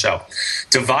 $200 a show.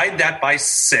 Divide that by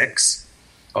 6.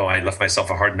 Oh, I left myself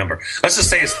a hard number. Let's just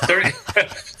say it's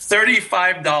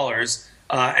 $35,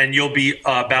 and you'll be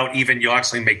about even. You'll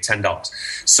actually make $10.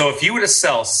 So if you were to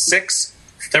sell 6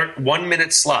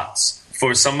 1-minute slots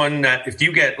for someone that, if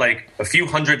you get like a few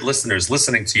hundred listeners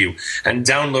listening to you and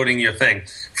downloading your thing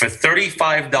for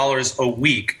 $35 a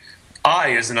week,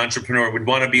 I, as an entrepreneur, would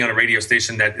want to be on a radio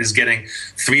station that is getting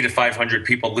 300 to 500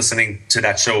 people listening to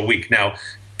that show a week. Now,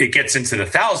 it gets into the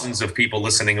thousands of people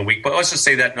listening a week, but let's just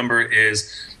say that number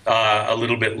is a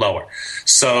little bit lower.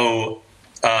 So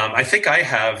I think I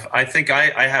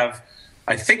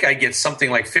get something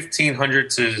like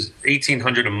 $1,500 to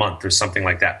 $1,800 a month or something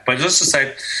like that. But let's just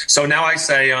say, so now I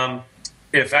say,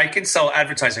 if I can sell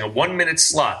advertising, a 1-minute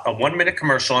slot, a 1-minute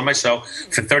commercial on my show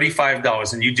for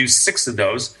 $35, and you do 6 of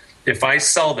those, if I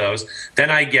sell those,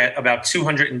 then I get about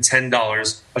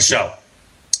 $210 a show.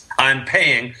 I'm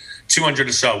paying $200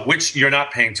 a show, which you're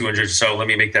not paying $200 a show. Let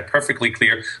me make that perfectly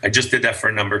clear. I just did that for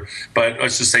a number, but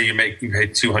let's just say you pay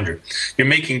 $200. You're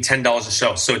making $10 a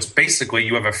show. So it's basically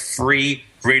you have a free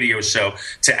radio show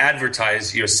to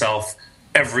advertise yourself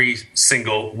every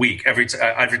single week,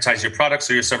 advertise your products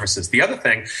or your services. The other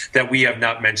thing that we have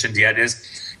not mentioned yet is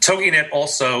TogiNet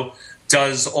also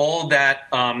does all that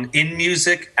in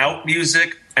music, out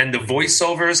music, and the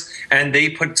voiceovers, and they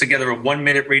put together a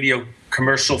 1-minute radio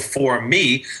commercial for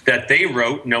me that they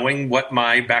wrote, knowing what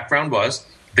my background was.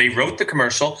 They wrote the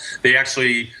commercial. They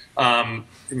actually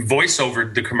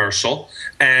voice-overed the commercial,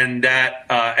 and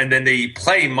then they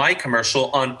play my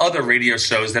commercial on other radio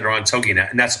shows that are on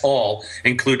TogiNet, and that's all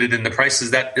included in the price.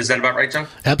 Is that about right, John?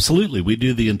 Absolutely. We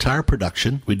do the entire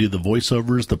production. We do the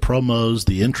voiceovers, the promos,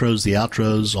 the intros, the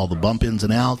outros, all the bump ins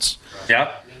and outs.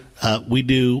 Yeah. We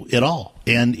do it all.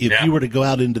 And if you were to go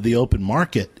out into the open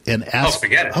market and ask,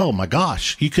 forget it. Oh my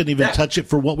gosh, you couldn't even touch it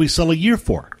for what we sell a year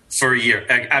for. For a year,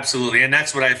 absolutely. And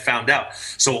that's what I found out.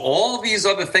 So all these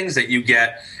other things that you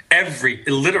get,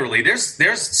 literally,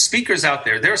 there's speakers out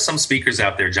there. There are some speakers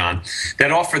out there, John,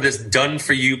 that offer this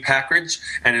done-for-you package,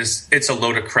 and it's a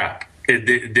load of crap.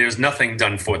 There's nothing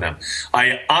done for them.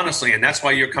 I honestly, and that's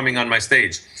why you're coming on my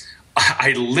stage,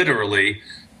 I literally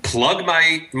plug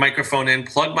my microphone in,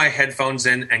 plug my headphones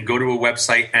in, and go to a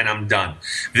website, and I'm done.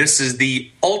 This is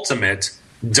the ultimate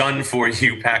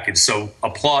done-for-you package. So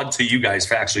applaud to you guys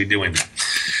for actually doing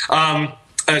that.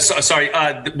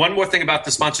 One more thing about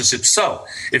the sponsorship. So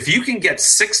if you can get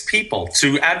 6 people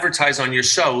to advertise on your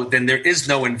show, then there is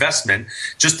no investment.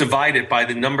 Just divide it by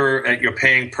the number that you're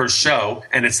paying per show,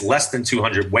 and it's less than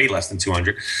 200, way less than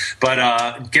 200.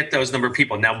 But get those number of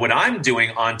people. Now, what I'm doing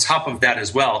on top of that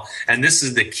as well, and this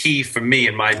is the key for me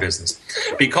in my business,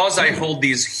 because I hold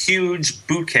these huge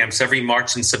boot camps every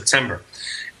March and September.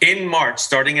 In March,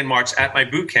 starting in March at my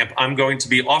boot camp, I'm going to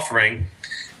be offering,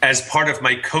 as part of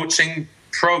my coaching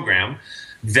program,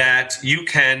 that you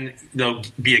can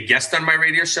be a guest on my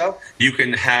radio show. You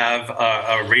can have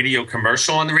a radio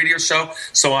commercial on the radio show.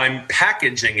 So I'm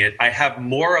packaging it. I have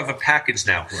more of a package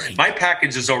now. Right. My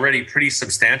package is already pretty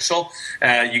substantial.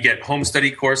 You get home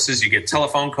study courses, you get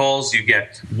telephone calls, you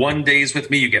get 1-days with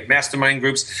me, you get mastermind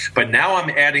groups. But now I'm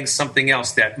adding something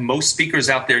else that most speakers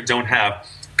out there don't have.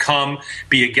 Come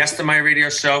be a guest on my radio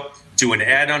show, do an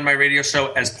ad on my radio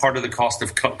show as part of the cost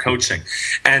of coaching.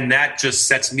 And that just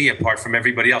sets me apart from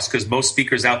everybody else, because most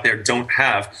speakers out there don't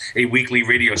have a weekly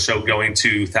radio show going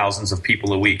to thousands of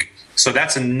people a week. So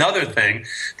that's another thing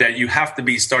that you have to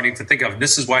be starting to think of.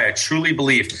 This is why I truly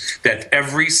believe that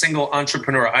every single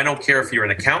entrepreneur, I don't care if you're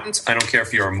an accountant, I don't care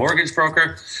if you're a mortgage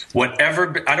broker,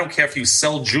 whatever, I don't care if you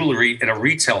sell jewelry at a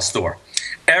retail store.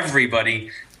 Everybody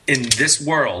in this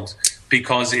world,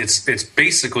 because it's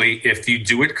basically, if you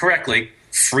do it correctly,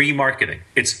 free marketing.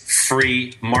 It's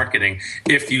free marketing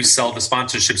if you sell the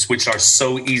sponsorships, which are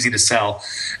so easy to sell.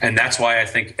 And that's why I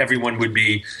think everyone would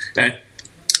be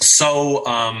so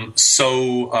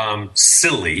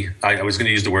silly. I was going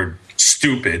to use the word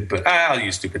stupid, but I'll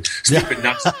use stupid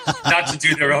not to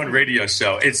do their own radio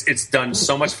show. It's done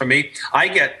so much for me. I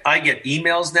get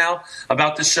emails now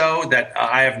about the show that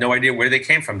I have no idea where they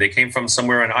came from. They came from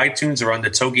somewhere on iTunes or on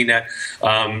the TogiNet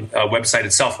website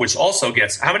itself, which also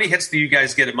gets, how many hits do you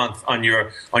guys get a month on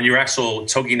your actual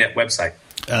TogiNet website?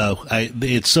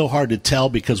 It's so hard to tell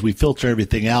because we filter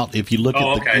everything out. If you look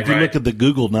look at the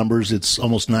Google numbers, it's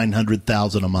almost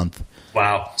 900,000 a month.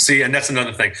 Wow. See, and that's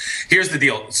another thing. Here's the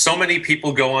deal. So many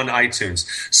people go on iTunes.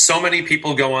 So many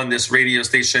people go on this radio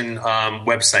station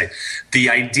website. The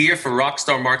idea for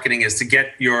Rockstar Marketing is to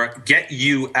get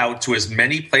you out to as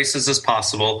many places as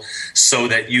possible so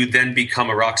that you then become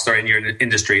a rock star in your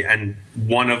industry. And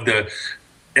one of the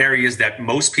areas that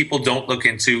most people don't look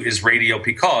into is radio,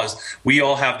 because we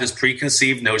all have this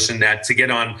preconceived notion that to get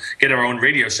our own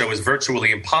radio show is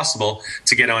virtually impossible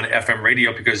to get on FM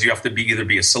radio, because you have to either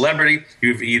be a celebrity,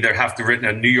 you either have to written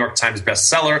a New York Times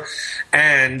bestseller,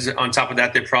 and on top of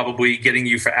that, they're probably getting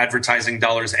you for advertising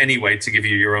dollars anyway to give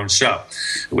you your own show,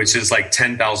 which is like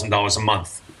 $10,000 a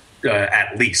month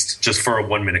at least, just for a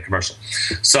 1-minute commercial.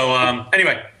 So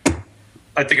anyway,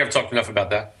 I think I've talked enough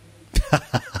about that.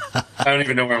 I don't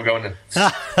even know where I'm going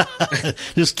now.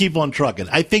 Just keep on trucking.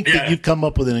 I think that you've come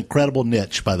up with an incredible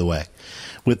niche, by the way,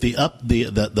 with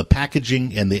the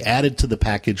packaging and the added to the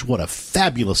package. What a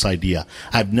fabulous idea.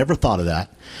 I've never thought of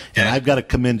that, and I've got to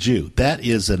commend you. That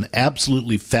is an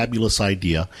absolutely fabulous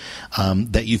idea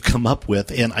that you've come up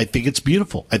with, and I think it's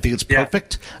beautiful. I think it's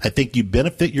perfect. I think you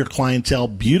benefit your clientele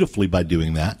beautifully by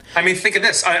doing that. I mean, think of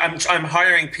this. I'm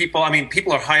hiring people. I mean,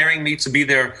 people are hiring me to be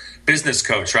their business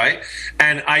coach, right?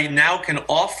 And I now can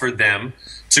offer them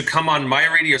to come on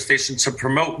my radio station to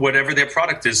promote whatever their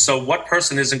product is. So what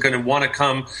person isn't going to want to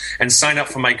come and sign up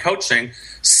for my coaching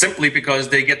simply because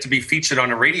they get to be featured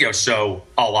on a radio show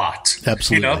a lot?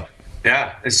 Absolutely. You know?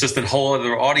 Yeah, it's just a whole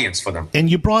other audience for them. And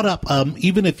you brought up,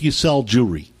 even if you sell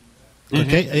jewelry,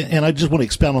 okay? And I just want to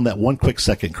expound on that one quick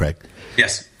second, Craig.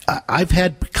 Yes. I've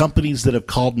had companies that have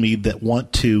called me that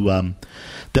want to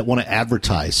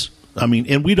advertise. I mean,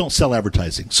 and we don't sell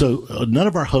advertising, so none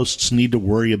of our hosts need to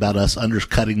worry about us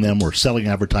undercutting them or selling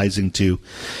advertising to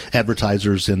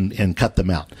advertisers and cut them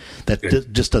out. That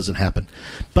just doesn't happen.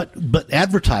 But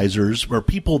advertisers or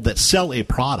people that sell a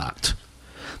product,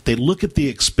 they look at the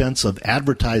expense of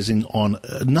advertising on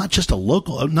not just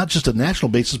a national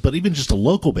basis, but even just a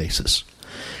local basis.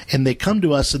 And they come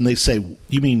to us and they say,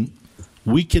 "You mean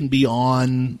we can be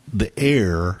on the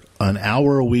air an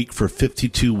hour a week for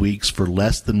 52 weeks for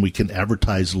less than we can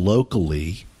advertise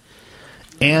locally,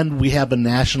 and we have a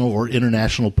national or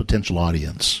international potential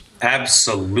audience?"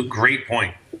 Absolute great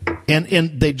point.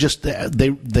 And they just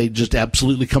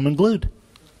absolutely come unglued.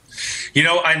 You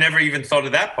know, I never even thought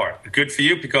of that part. Good for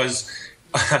you, because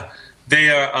they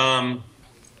are.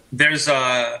 There's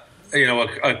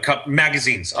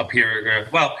magazines up here.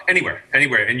 Well, anywhere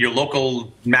in your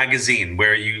local magazine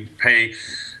where you pay.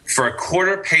 For a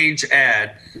quarter-page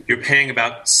ad, you're paying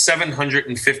about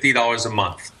 $750 a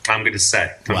month, I'm going to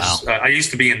say. Wow. I used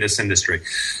to be in this industry.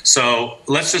 So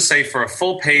let's just say for a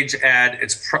full-page ad,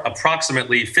 it's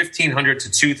approximately $1,500 to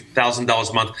 $2,000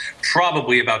 a month,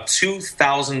 probably about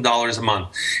 $2,000 a month.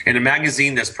 In a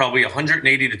magazine that's probably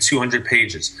 180 to 200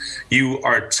 pages, you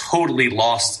are totally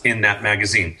lost in that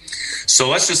magazine. So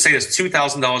let's just say it's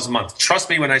 $2,000 a month. Trust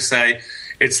me when I say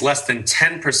it's less than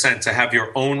 10% to have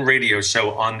your own radio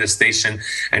show on this station.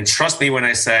 And trust me when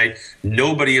I say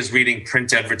nobody is reading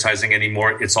print advertising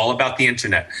anymore. It's all about the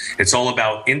internet. It's all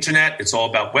about internet. It's all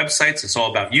about websites. It's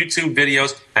all about YouTube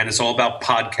videos. And it's all about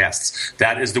podcasts.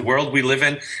 That is the world we live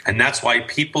in. And that's why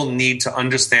people need to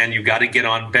understand you got to get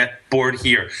on board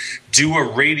here. Do a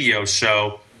radio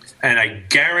show. And I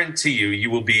guarantee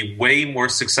you will be way more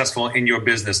successful in your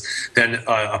business than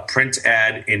a print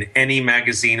ad in any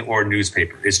magazine or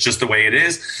newspaper. It's just the way it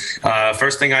is.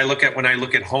 First thing I look at when I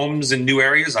look at homes in new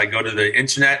areas, I go to the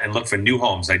internet and look for new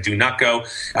homes. I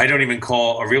don't even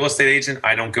call a real estate agent.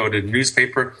 I don't go to the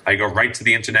newspaper. I go right to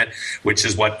the internet, which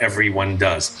is what everyone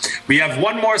does. We have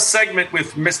one more segment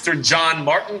with Mr. John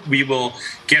Martin. We will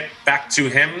get back to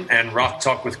him and Rock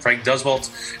Talk with Craig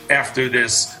Deswalt after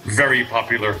this very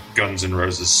popular Guns N'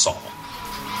 Roses song.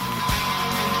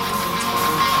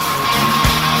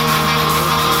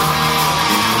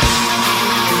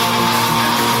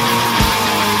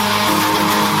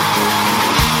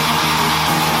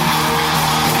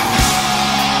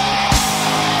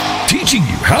 Teaching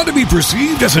you how to be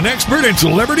perceived as an expert and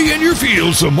celebrity in your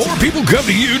field so more people come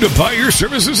to you to buy your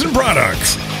services and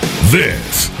products.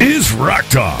 This is Rock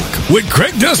Talk with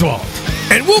Craig Deswalt.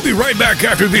 And we'll be right back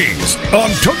after these on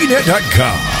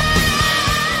TogiNet.com.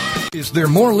 Is there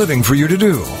more living for you to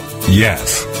do?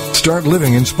 Yes. Start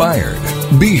living inspired.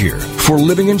 Be here for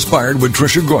Living Inspired with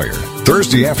Tricia Goyer.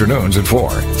 Thursday afternoons at 4,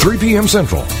 3 p.m.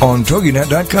 Central on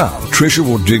TogiNet.com. Tricia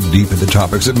will dig deep into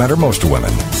topics that matter most to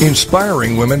women,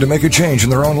 inspiring women to make a change in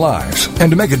their own lives and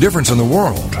to make a difference in the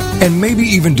world, and maybe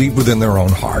even deep within their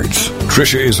own hearts.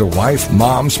 Tricia is a wife,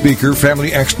 mom, speaker,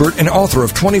 family expert, and author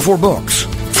of 24 books.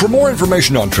 For more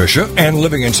information on Tricia and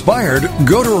Living Inspired,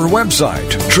 go to her website,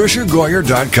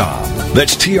 TriciaGoyer.com.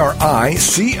 That's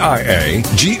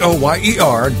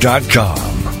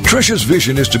TriciaGoyer.com. Tricia's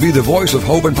vision is to be the voice of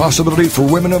hope and possibility for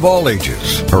women of all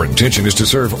ages. Her intention is to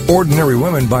serve ordinary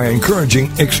women by encouraging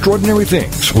extraordinary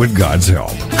things with God's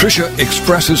help. Tricia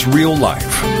expresses real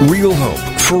life, real hope,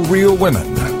 for real women.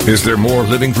 Is there more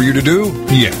living for you to do?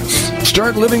 Yes.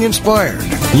 Start living inspired.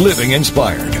 Living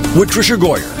Inspired with Tricia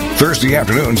Goyer. Thursday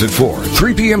afternoons at 4,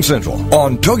 3 p.m. Central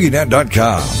on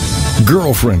TogiNet.com.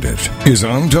 Girlfriend It is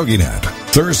on TogiNet.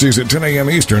 Thursdays at 10 a.m.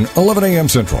 Eastern, 11 a.m.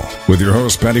 Central, with your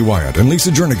hosts Patty Wyatt and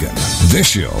Lisa Jernigan. This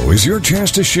show is your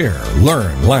chance to share,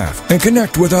 learn, laugh, and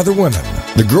connect with other women.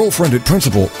 The Girlfriend It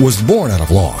principle was born out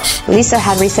of loss. Lisa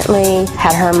had recently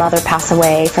had her mother pass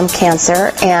away from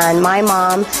cancer, and my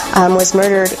mom was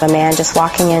murdered. A man just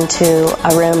walking into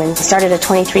a room and started a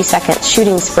 23-second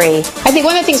shooting spree. I think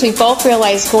one of the things we both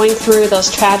realized going through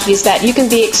those tragedies that you can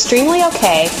be extremely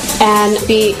okay and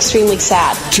be extremely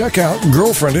sad. Check out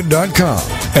girlfriendit.com.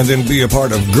 And then be a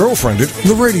part of Girlfriend It,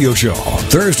 the radio show.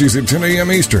 Thursdays at 10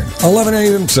 a.m. Eastern, 11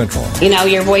 a.m. Central. You know,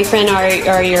 your boyfriend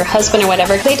or your husband or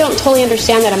whatever, they don't totally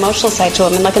understand that emotional side to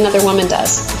women like another woman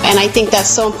does. And I think that's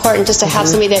so important just to have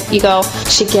somebody that you go,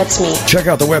 she gets me. Check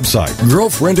out the website,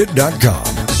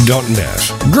 girlfriendit.com. Don't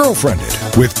miss Girlfriend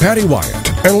It with Patty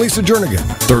Wyatt and Lisa Jernigan.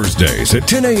 Thursdays at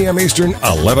 10 a.m. Eastern,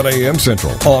 11 a.m.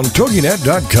 Central on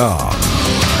TogiNet.com.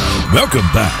 Welcome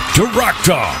back to Rock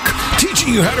Talk,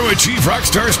 teaching you how to achieve rock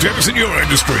star status in your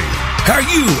industry. How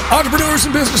you, entrepreneurs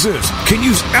and businesses, can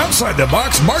use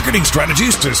outside-the-box marketing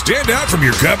strategies to stand out from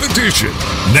your competition.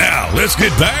 Now, let's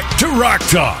get back to Rock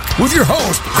Talk with your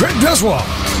host, Craig Deswald.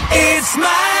 It's my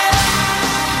life.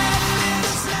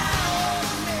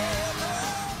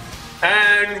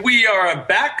 And we are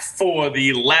back for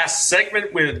the last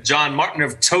segment with John Martin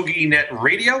of TogiNet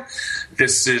Radio.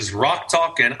 This is Rock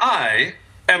Talk, and I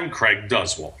am Craig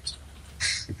Deswald.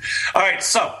 All right,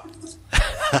 so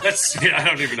let's see. I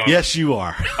don't even know. Yes, you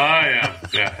are. I am.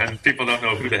 Yeah, and people don't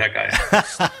know who the heck I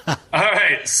am. All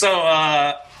right, so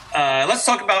let's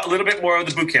talk about a little bit more of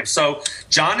the boot camp. So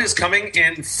John is coming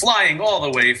in, flying all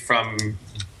the way from,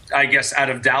 I guess, out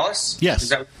of Dallas. Yes. Is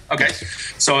that, okay.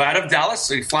 So out of Dallas,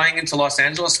 so flying into Los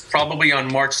Angeles probably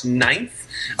on March 9th.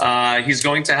 He's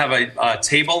going to have a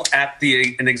table at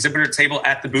an exhibitor table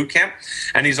at the boot camp,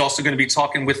 and he's also going to be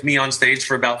talking with me on stage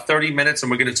for about 30 minutes,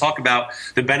 and we're going to talk about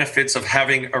the benefits of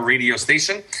having a radio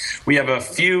station. We have a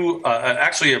few,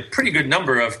 actually a pretty good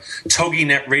number of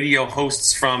TogiNet radio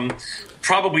hosts from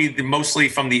probably mostly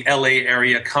from the LA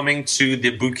area coming to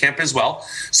the boot camp as well.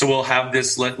 So we'll have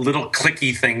this little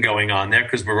clicky thing going on there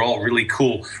because we're all really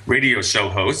cool radio show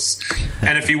hosts.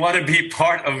 And if you want to be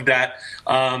part of that,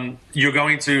 you're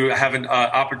going to have an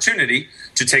opportunity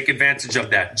to take advantage of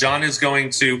that. John is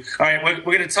going to, all right, we're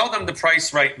going to tell them the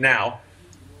price right now.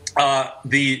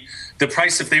 The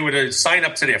price if they were to sign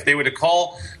up today, if they were to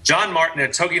call John Martin at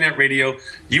TogiNet Radio,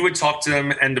 you would talk to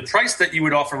them, and the price that you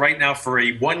would offer right now for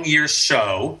a 1-year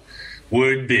show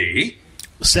would be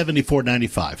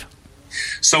 $74.95.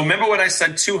 So remember when I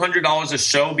said $200 a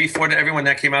show before to everyone?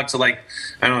 That came out to like,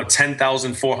 I don't know,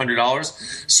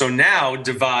 $10,400. So now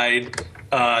divide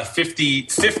 50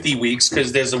 weeks,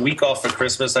 because there's a week off for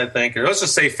Christmas, I think. Or let's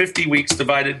just say 50 weeks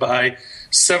divided by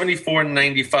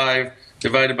 $74.95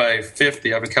 divided by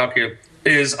 50, I have a calculator,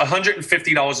 is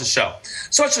 $150 a show.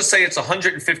 So let's just say it's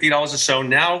 $150 a show.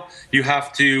 Now you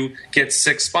have to get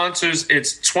 6 sponsors.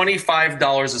 It's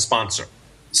 $25 a sponsor.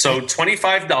 So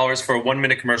 $25 for a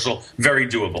 1-minute commercial, very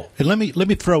doable. And let me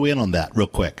throw in on that real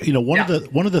quick. You know, one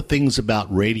of the things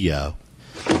about radio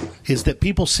is that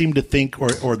people seem to think,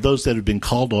 or those that have been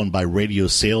called on by radio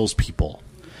salespeople,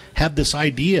 have this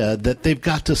idea that they've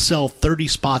got to sell 30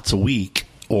 spots a week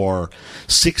or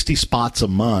 60 spots a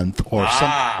month or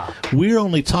something. We're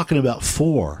only talking about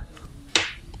 4.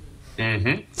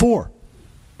 Mm-hmm. 4.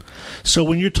 So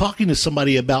when you're talking to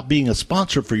somebody about being a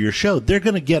sponsor for your show, they're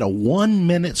going to get a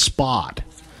 1-minute spot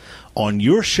on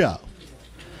your show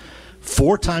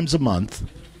 4 times a month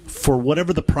for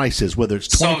whatever the price is, whether it's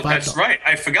 $25. So that's right.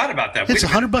 I forgot about that. It's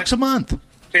 $100 a month.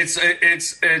 It's at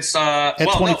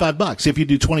 $25. If you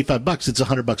do $25, it's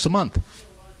 $100 a month.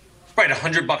 Right,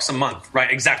 $100 a month. Right,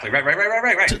 exactly.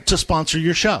 Right. To sponsor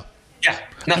your show. Yeah,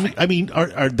 nothing. I mean,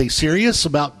 are they serious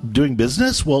about doing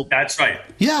business? Well, that's right.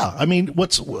 Yeah, I mean,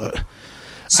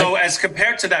 so as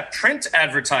compared to that print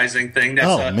advertising thing, that's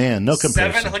no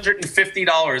comparison.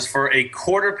 $750 for a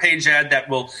quarter-page ad that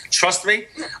will, trust me,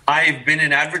 I've been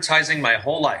in advertising my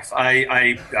whole life.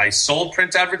 I sold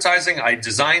print advertising. I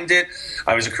designed it.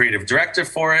 I was a creative director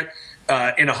for it.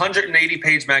 In a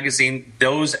 180-page magazine,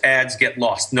 those ads get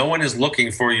lost. No one is looking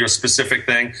for your specific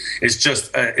thing. It's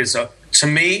just to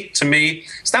me,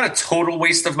 it's not a total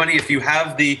waste of money. If you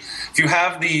have the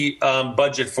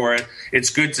budget for it, it's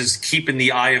good to keep in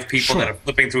the eye of people that are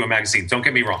flipping through a magazine. Don't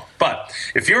get me wrong. But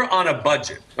if you're on a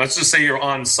budget, let's just say you're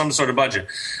on some sort of budget,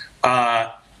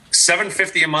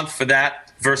 $750 a month for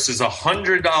that versus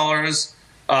 $100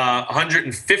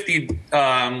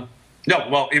 $150. No,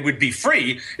 well, it would be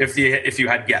free if you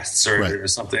had guests or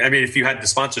something. I mean, if you had the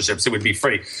sponsorships, it would be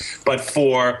free. But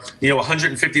for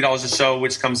 $150 a show,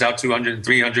 which comes out to $200,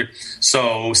 $300,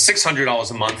 so $600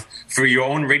 a month for your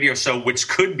own radio show, which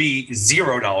could be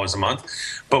 $0 a month.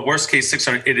 But worst case,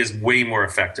 $600. It is way more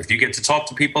effective. You get to talk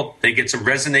to people, they get to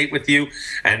resonate with you,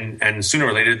 and sooner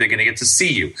or later they're going to get to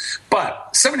see you.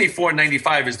 But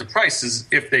 $74.95 is the price as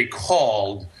if they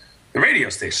called the radio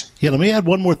station. Yeah, let me add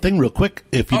one more thing real quick,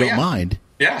 if you don't mind.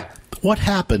 Yeah. What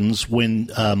happens when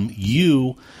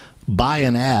you buy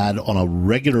an ad on a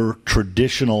regular,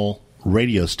 traditional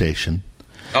radio station,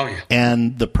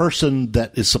 and the person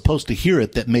that is supposed to hear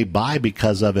it, that may buy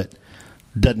because of it,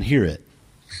 doesn't hear it?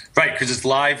 Right, because it's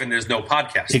live and there's no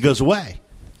podcast. It goes away.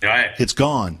 Right. It's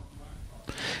gone.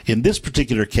 In this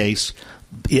particular case,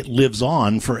 it lives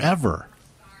on forever.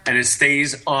 And it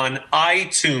stays on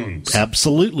iTunes.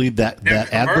 Absolutely, that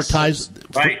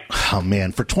advertised. Right. Oh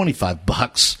man, for $25,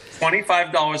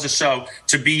 $25 a show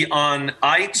to be on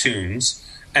iTunes,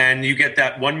 and you get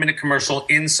that 1 minute commercial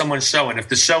in someone's show. And if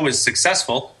the show is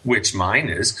successful, which mine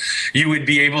is, you would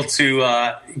be able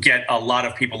to get a lot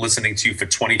of people listening to you for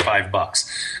 $25.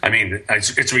 I mean,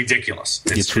 it's ridiculous.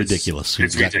 It's ridiculous.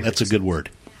 It's ridiculous. That's a good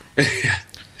word.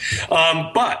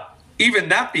 But even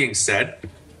that being said,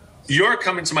 you're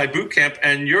coming to my boot camp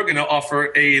and you're going to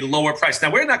offer a lower price.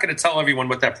 Now, we're not going to tell everyone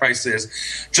what that price is.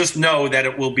 Just know that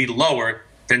it will be lower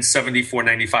than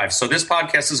 $74.95. So this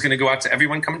podcast is going to go out to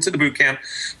everyone coming to the boot camp,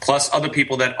 plus other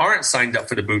people that aren't signed up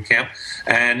for the boot camp.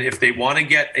 And if they want to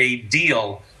get a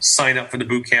deal, sign up for the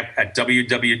boot camp at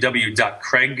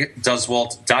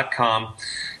www.craigduswalt.com.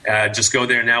 Just go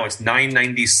there now. It's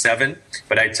 $997.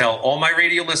 But I tell all my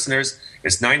radio listeners,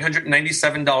 it's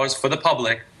 $997 for the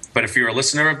public. But if you're a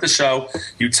listener of the show,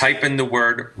 you type in the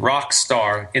word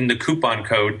Rockstar in the coupon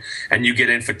code, and you get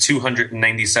in for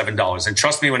 $297. And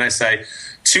trust me when I say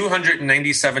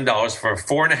 $297 for a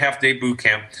 4.5-day boot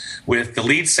camp with the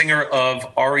lead singer of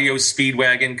REO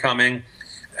Speedwagon coming,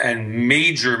 and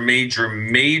major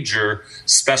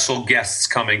special guests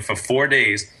coming for 4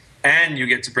 days, and you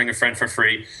get to bring a friend for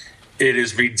free. It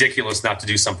is ridiculous not to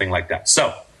do something like that.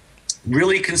 So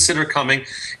really consider coming.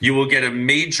 You will get a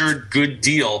major good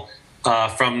deal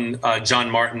from John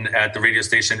Martin at the radio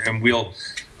station, and we'll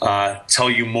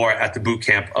tell you more at the boot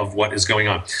camp of what is going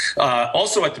on.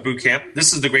 Also at the boot camp,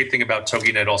 this is the great thing about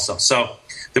TogiNet also. So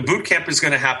the boot camp is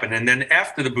going to happen, and then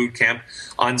after the boot camp,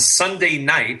 on Sunday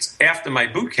night, after my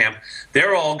boot camp,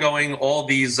 they're all going, all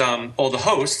the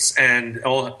hosts and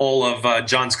all of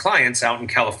John's clients out in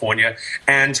California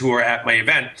and who are at my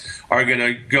event are going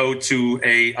to go to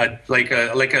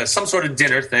some sort of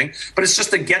dinner thing, but it's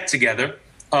just a get-together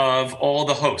of all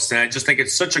the hosts. And I just think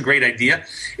it's such a great idea.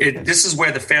 This is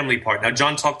where the family part. Now,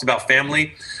 John talked about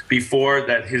family before,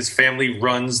 that his family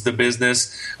runs the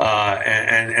business,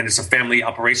 and it's a family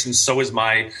operation. So is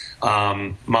my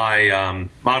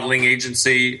modeling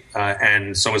agency,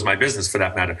 and so is my business, for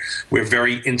that matter. We're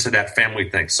very into that family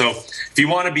thing. So if you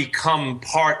want to become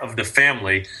part of the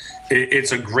family,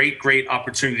 it's a great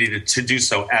opportunity to do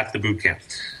so at the boot camp.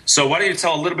 So why don't you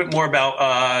tell a little bit more about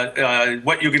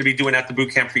what you're going to be doing at the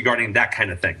boot camp regarding that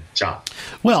kind of thing, John?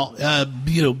 Well,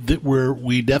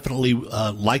 we definitely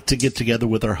like to get together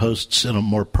with our hosts in a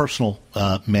more personal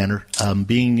manner.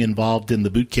 Being involved in the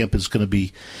boot camp is going to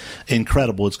be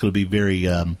incredible. It's going to be very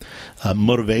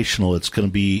motivational. It's going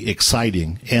to be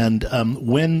exciting. And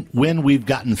when we've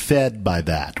gotten fed by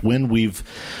that, when we've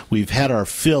had our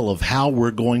fill of how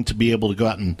we're going to be able to go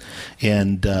out and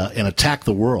attack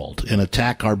the world and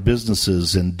attack our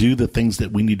businesses and do the things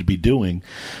that we need to be doing,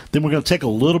 then we're going to take a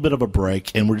little bit of a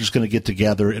break, and we're just going to get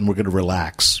together and we're going to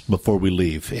relax before we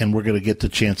leave, and we're going to get the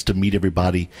chance to meet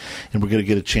everybody, and we're going to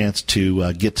get a chance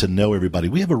to get to know everybody.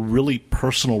 We have a really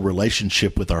personal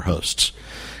relationship with our hosts.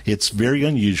 It's very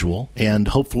unusual, and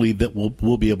hopefully that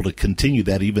we'll be able to continue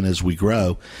that even as we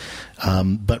grow.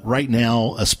 But right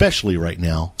now, especially right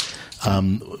now,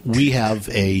 we have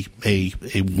a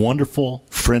wonderful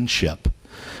friendship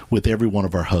with every one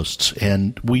of our hosts,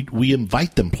 and we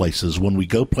invite them places. When we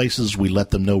go places, we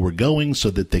let them know we're going so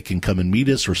that they can come and meet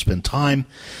us or spend time.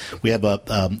 We have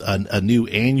a new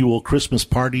annual Christmas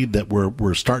party that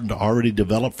we're starting to already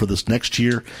develop for this next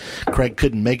year. Craig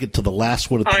couldn't make it to the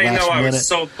last one at the last minute. I was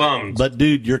so bummed. But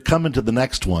dude, you're coming to the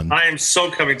next one. I am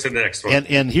so coming to the next one.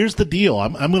 And here's the deal.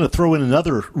 I'm going to throw in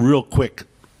another real quick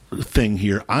thing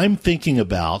here. I'm thinking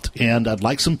about, and I'd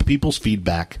like some people's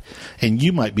feedback, and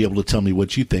you might be able to tell me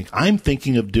what you think. I'm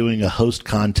thinking of doing a host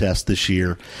contest this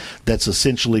year that's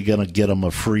essentially going to get them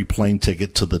a free plane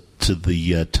ticket to the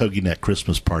TogiNet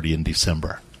Christmas party in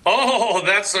December. Oh,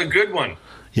 that's a good one.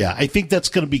 Yeah, I think that's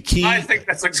going to be key. I think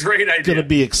that's a great idea. It's going to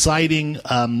be exciting.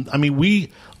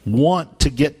 We want to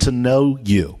get to know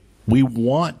you. We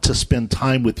want to spend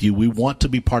time with you. We want to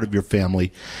be part of your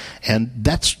family. And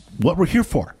that's what we're here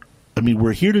for.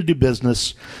 We're here to do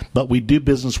business, but we do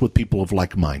business with people of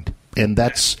like mind. And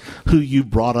that's who you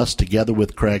brought us together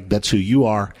with, Craig. That's who you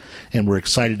are. And we're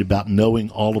excited about knowing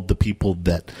all of the people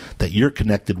that you're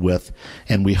connected with.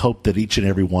 And we hope that each and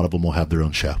every one of them will have their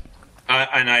own show.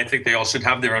 And I think they all should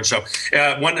have their own show.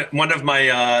 One of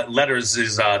my letters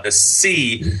is the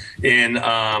C in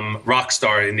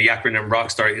Rockstar, in the acronym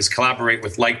Rockstar, is collaborate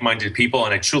with like-minded people,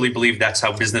 and I truly believe that's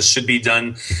how business should be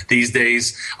done these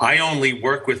days. I only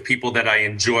work with people that I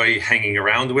enjoy hanging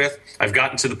around with. I've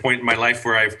gotten to the point in my life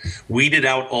where I've weeded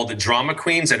out all the drama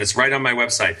queens, and it's right on my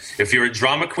website. If you're a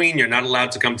drama queen, you're not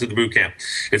allowed to come to the boot camp.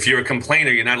 If you're a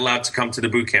complainer, you're not allowed to come to the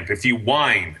boot camp. If you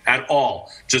whine at all,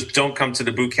 just don't come to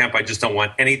the boot camp. I just don't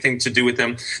want anything to do with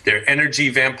them. They're energy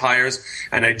vampires,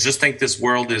 and I just think this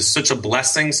world is such a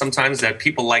blessing sometimes that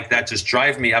people like that just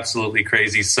drive me absolutely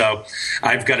crazy. So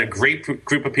I've got a great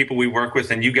group of people we work with,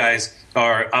 and you guys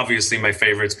are obviously my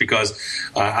favorites because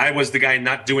I was the guy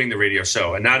not doing the radio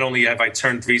show, and not only have I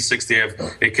turned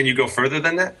 360, can you go further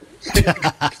than that?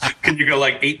 Can you go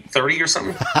like 8:30 or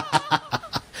something?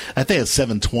 I think it's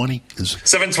 7:20.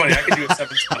 7:20. I can do it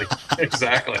 7:20.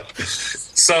 Exactly.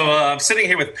 So I'm sitting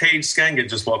here with Paige Skanga,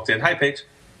 just walked in. Hi, Paige.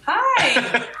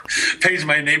 Hi. Paige,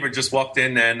 my neighbor, just walked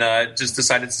in and just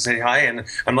decided to say hi. And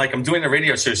I'm like, I'm doing a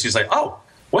radio show. She's like, oh,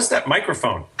 what's that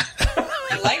microphone?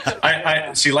 I like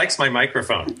it. She likes my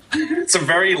microphone. It's a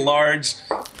very large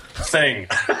thing.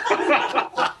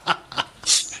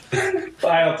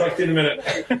 Bye, I'll talk to you in a minute.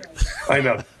 I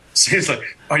know. She's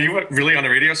like, are you really on a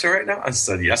radio show right now? I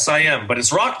said, yes, I am. But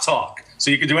it's Rock Talk, so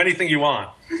you can do anything you want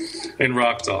in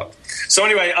Rock Talk. So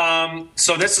anyway,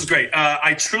 so this is great.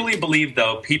 I truly believe,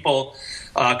 though, people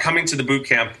coming to the boot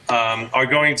camp are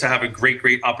going to have a great,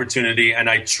 great opportunity. And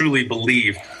I truly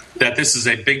believe that this is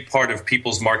a big part of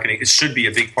people's marketing. It should be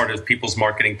a big part of people's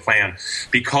marketing plan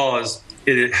because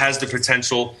it has the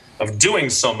potential of doing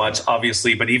so much,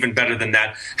 obviously, but even better than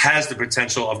that, has the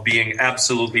potential of being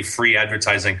absolutely free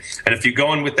advertising. And if you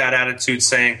go in with that attitude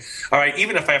saying, all right,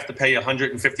 even if I have to pay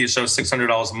 $150 a show,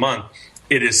 $600 a month,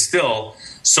 it is still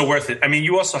so worth it. I mean,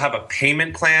 you also have a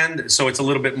payment plan, so it's a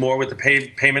little bit more with the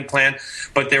payment plan,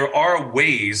 but there are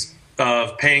ways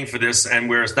of paying for this and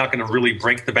where it's not going to really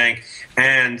break the bank,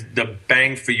 and the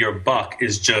bang for your buck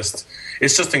is just,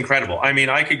 it's just incredible. I mean,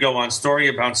 I could go on story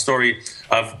upon story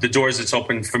of the doors that's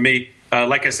opened for me.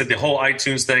 Like I said, the whole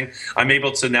iTunes thing, I'm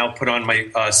able to now put on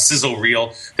my sizzle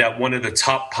reel that one of the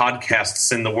top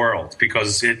podcasts in the world,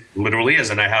 because it literally is.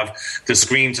 And I have the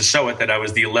screen to show it that I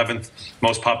was the 11th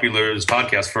most popular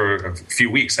podcast for a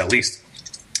few weeks at least.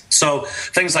 So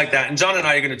things like that. And John and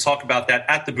I are going to talk about that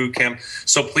at the boot camp.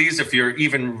 So please, if you're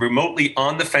even remotely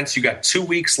on the fence, you got 2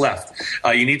 weeks left.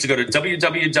 You need to go to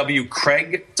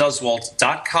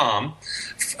www.craigduswalt.com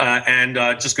and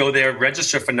just go there,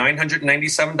 register for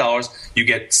 $997. You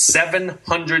get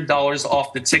 $700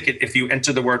 off the ticket if you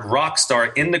enter the word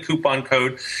Rockstar in the coupon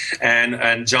code.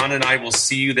 And John and I will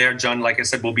see you there. John, like I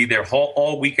said, will be there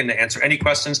all weekend to answer any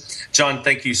questions. John,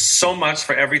 thank you so much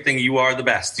for everything. You are the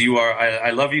best. You are.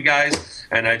 I love you guys,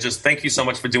 and I just thank you so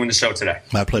much for doing the show today.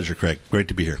 My pleasure, Craig. Great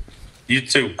to be here. You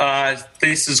too.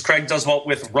 This is Craig Duswalt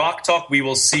with Rock Talk. We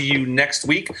will see you next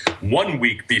week, 1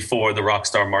 week before the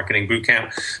Rockstar Marketing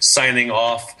Bootcamp. Signing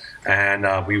off,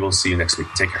 and we will see you next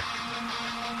week. Take care.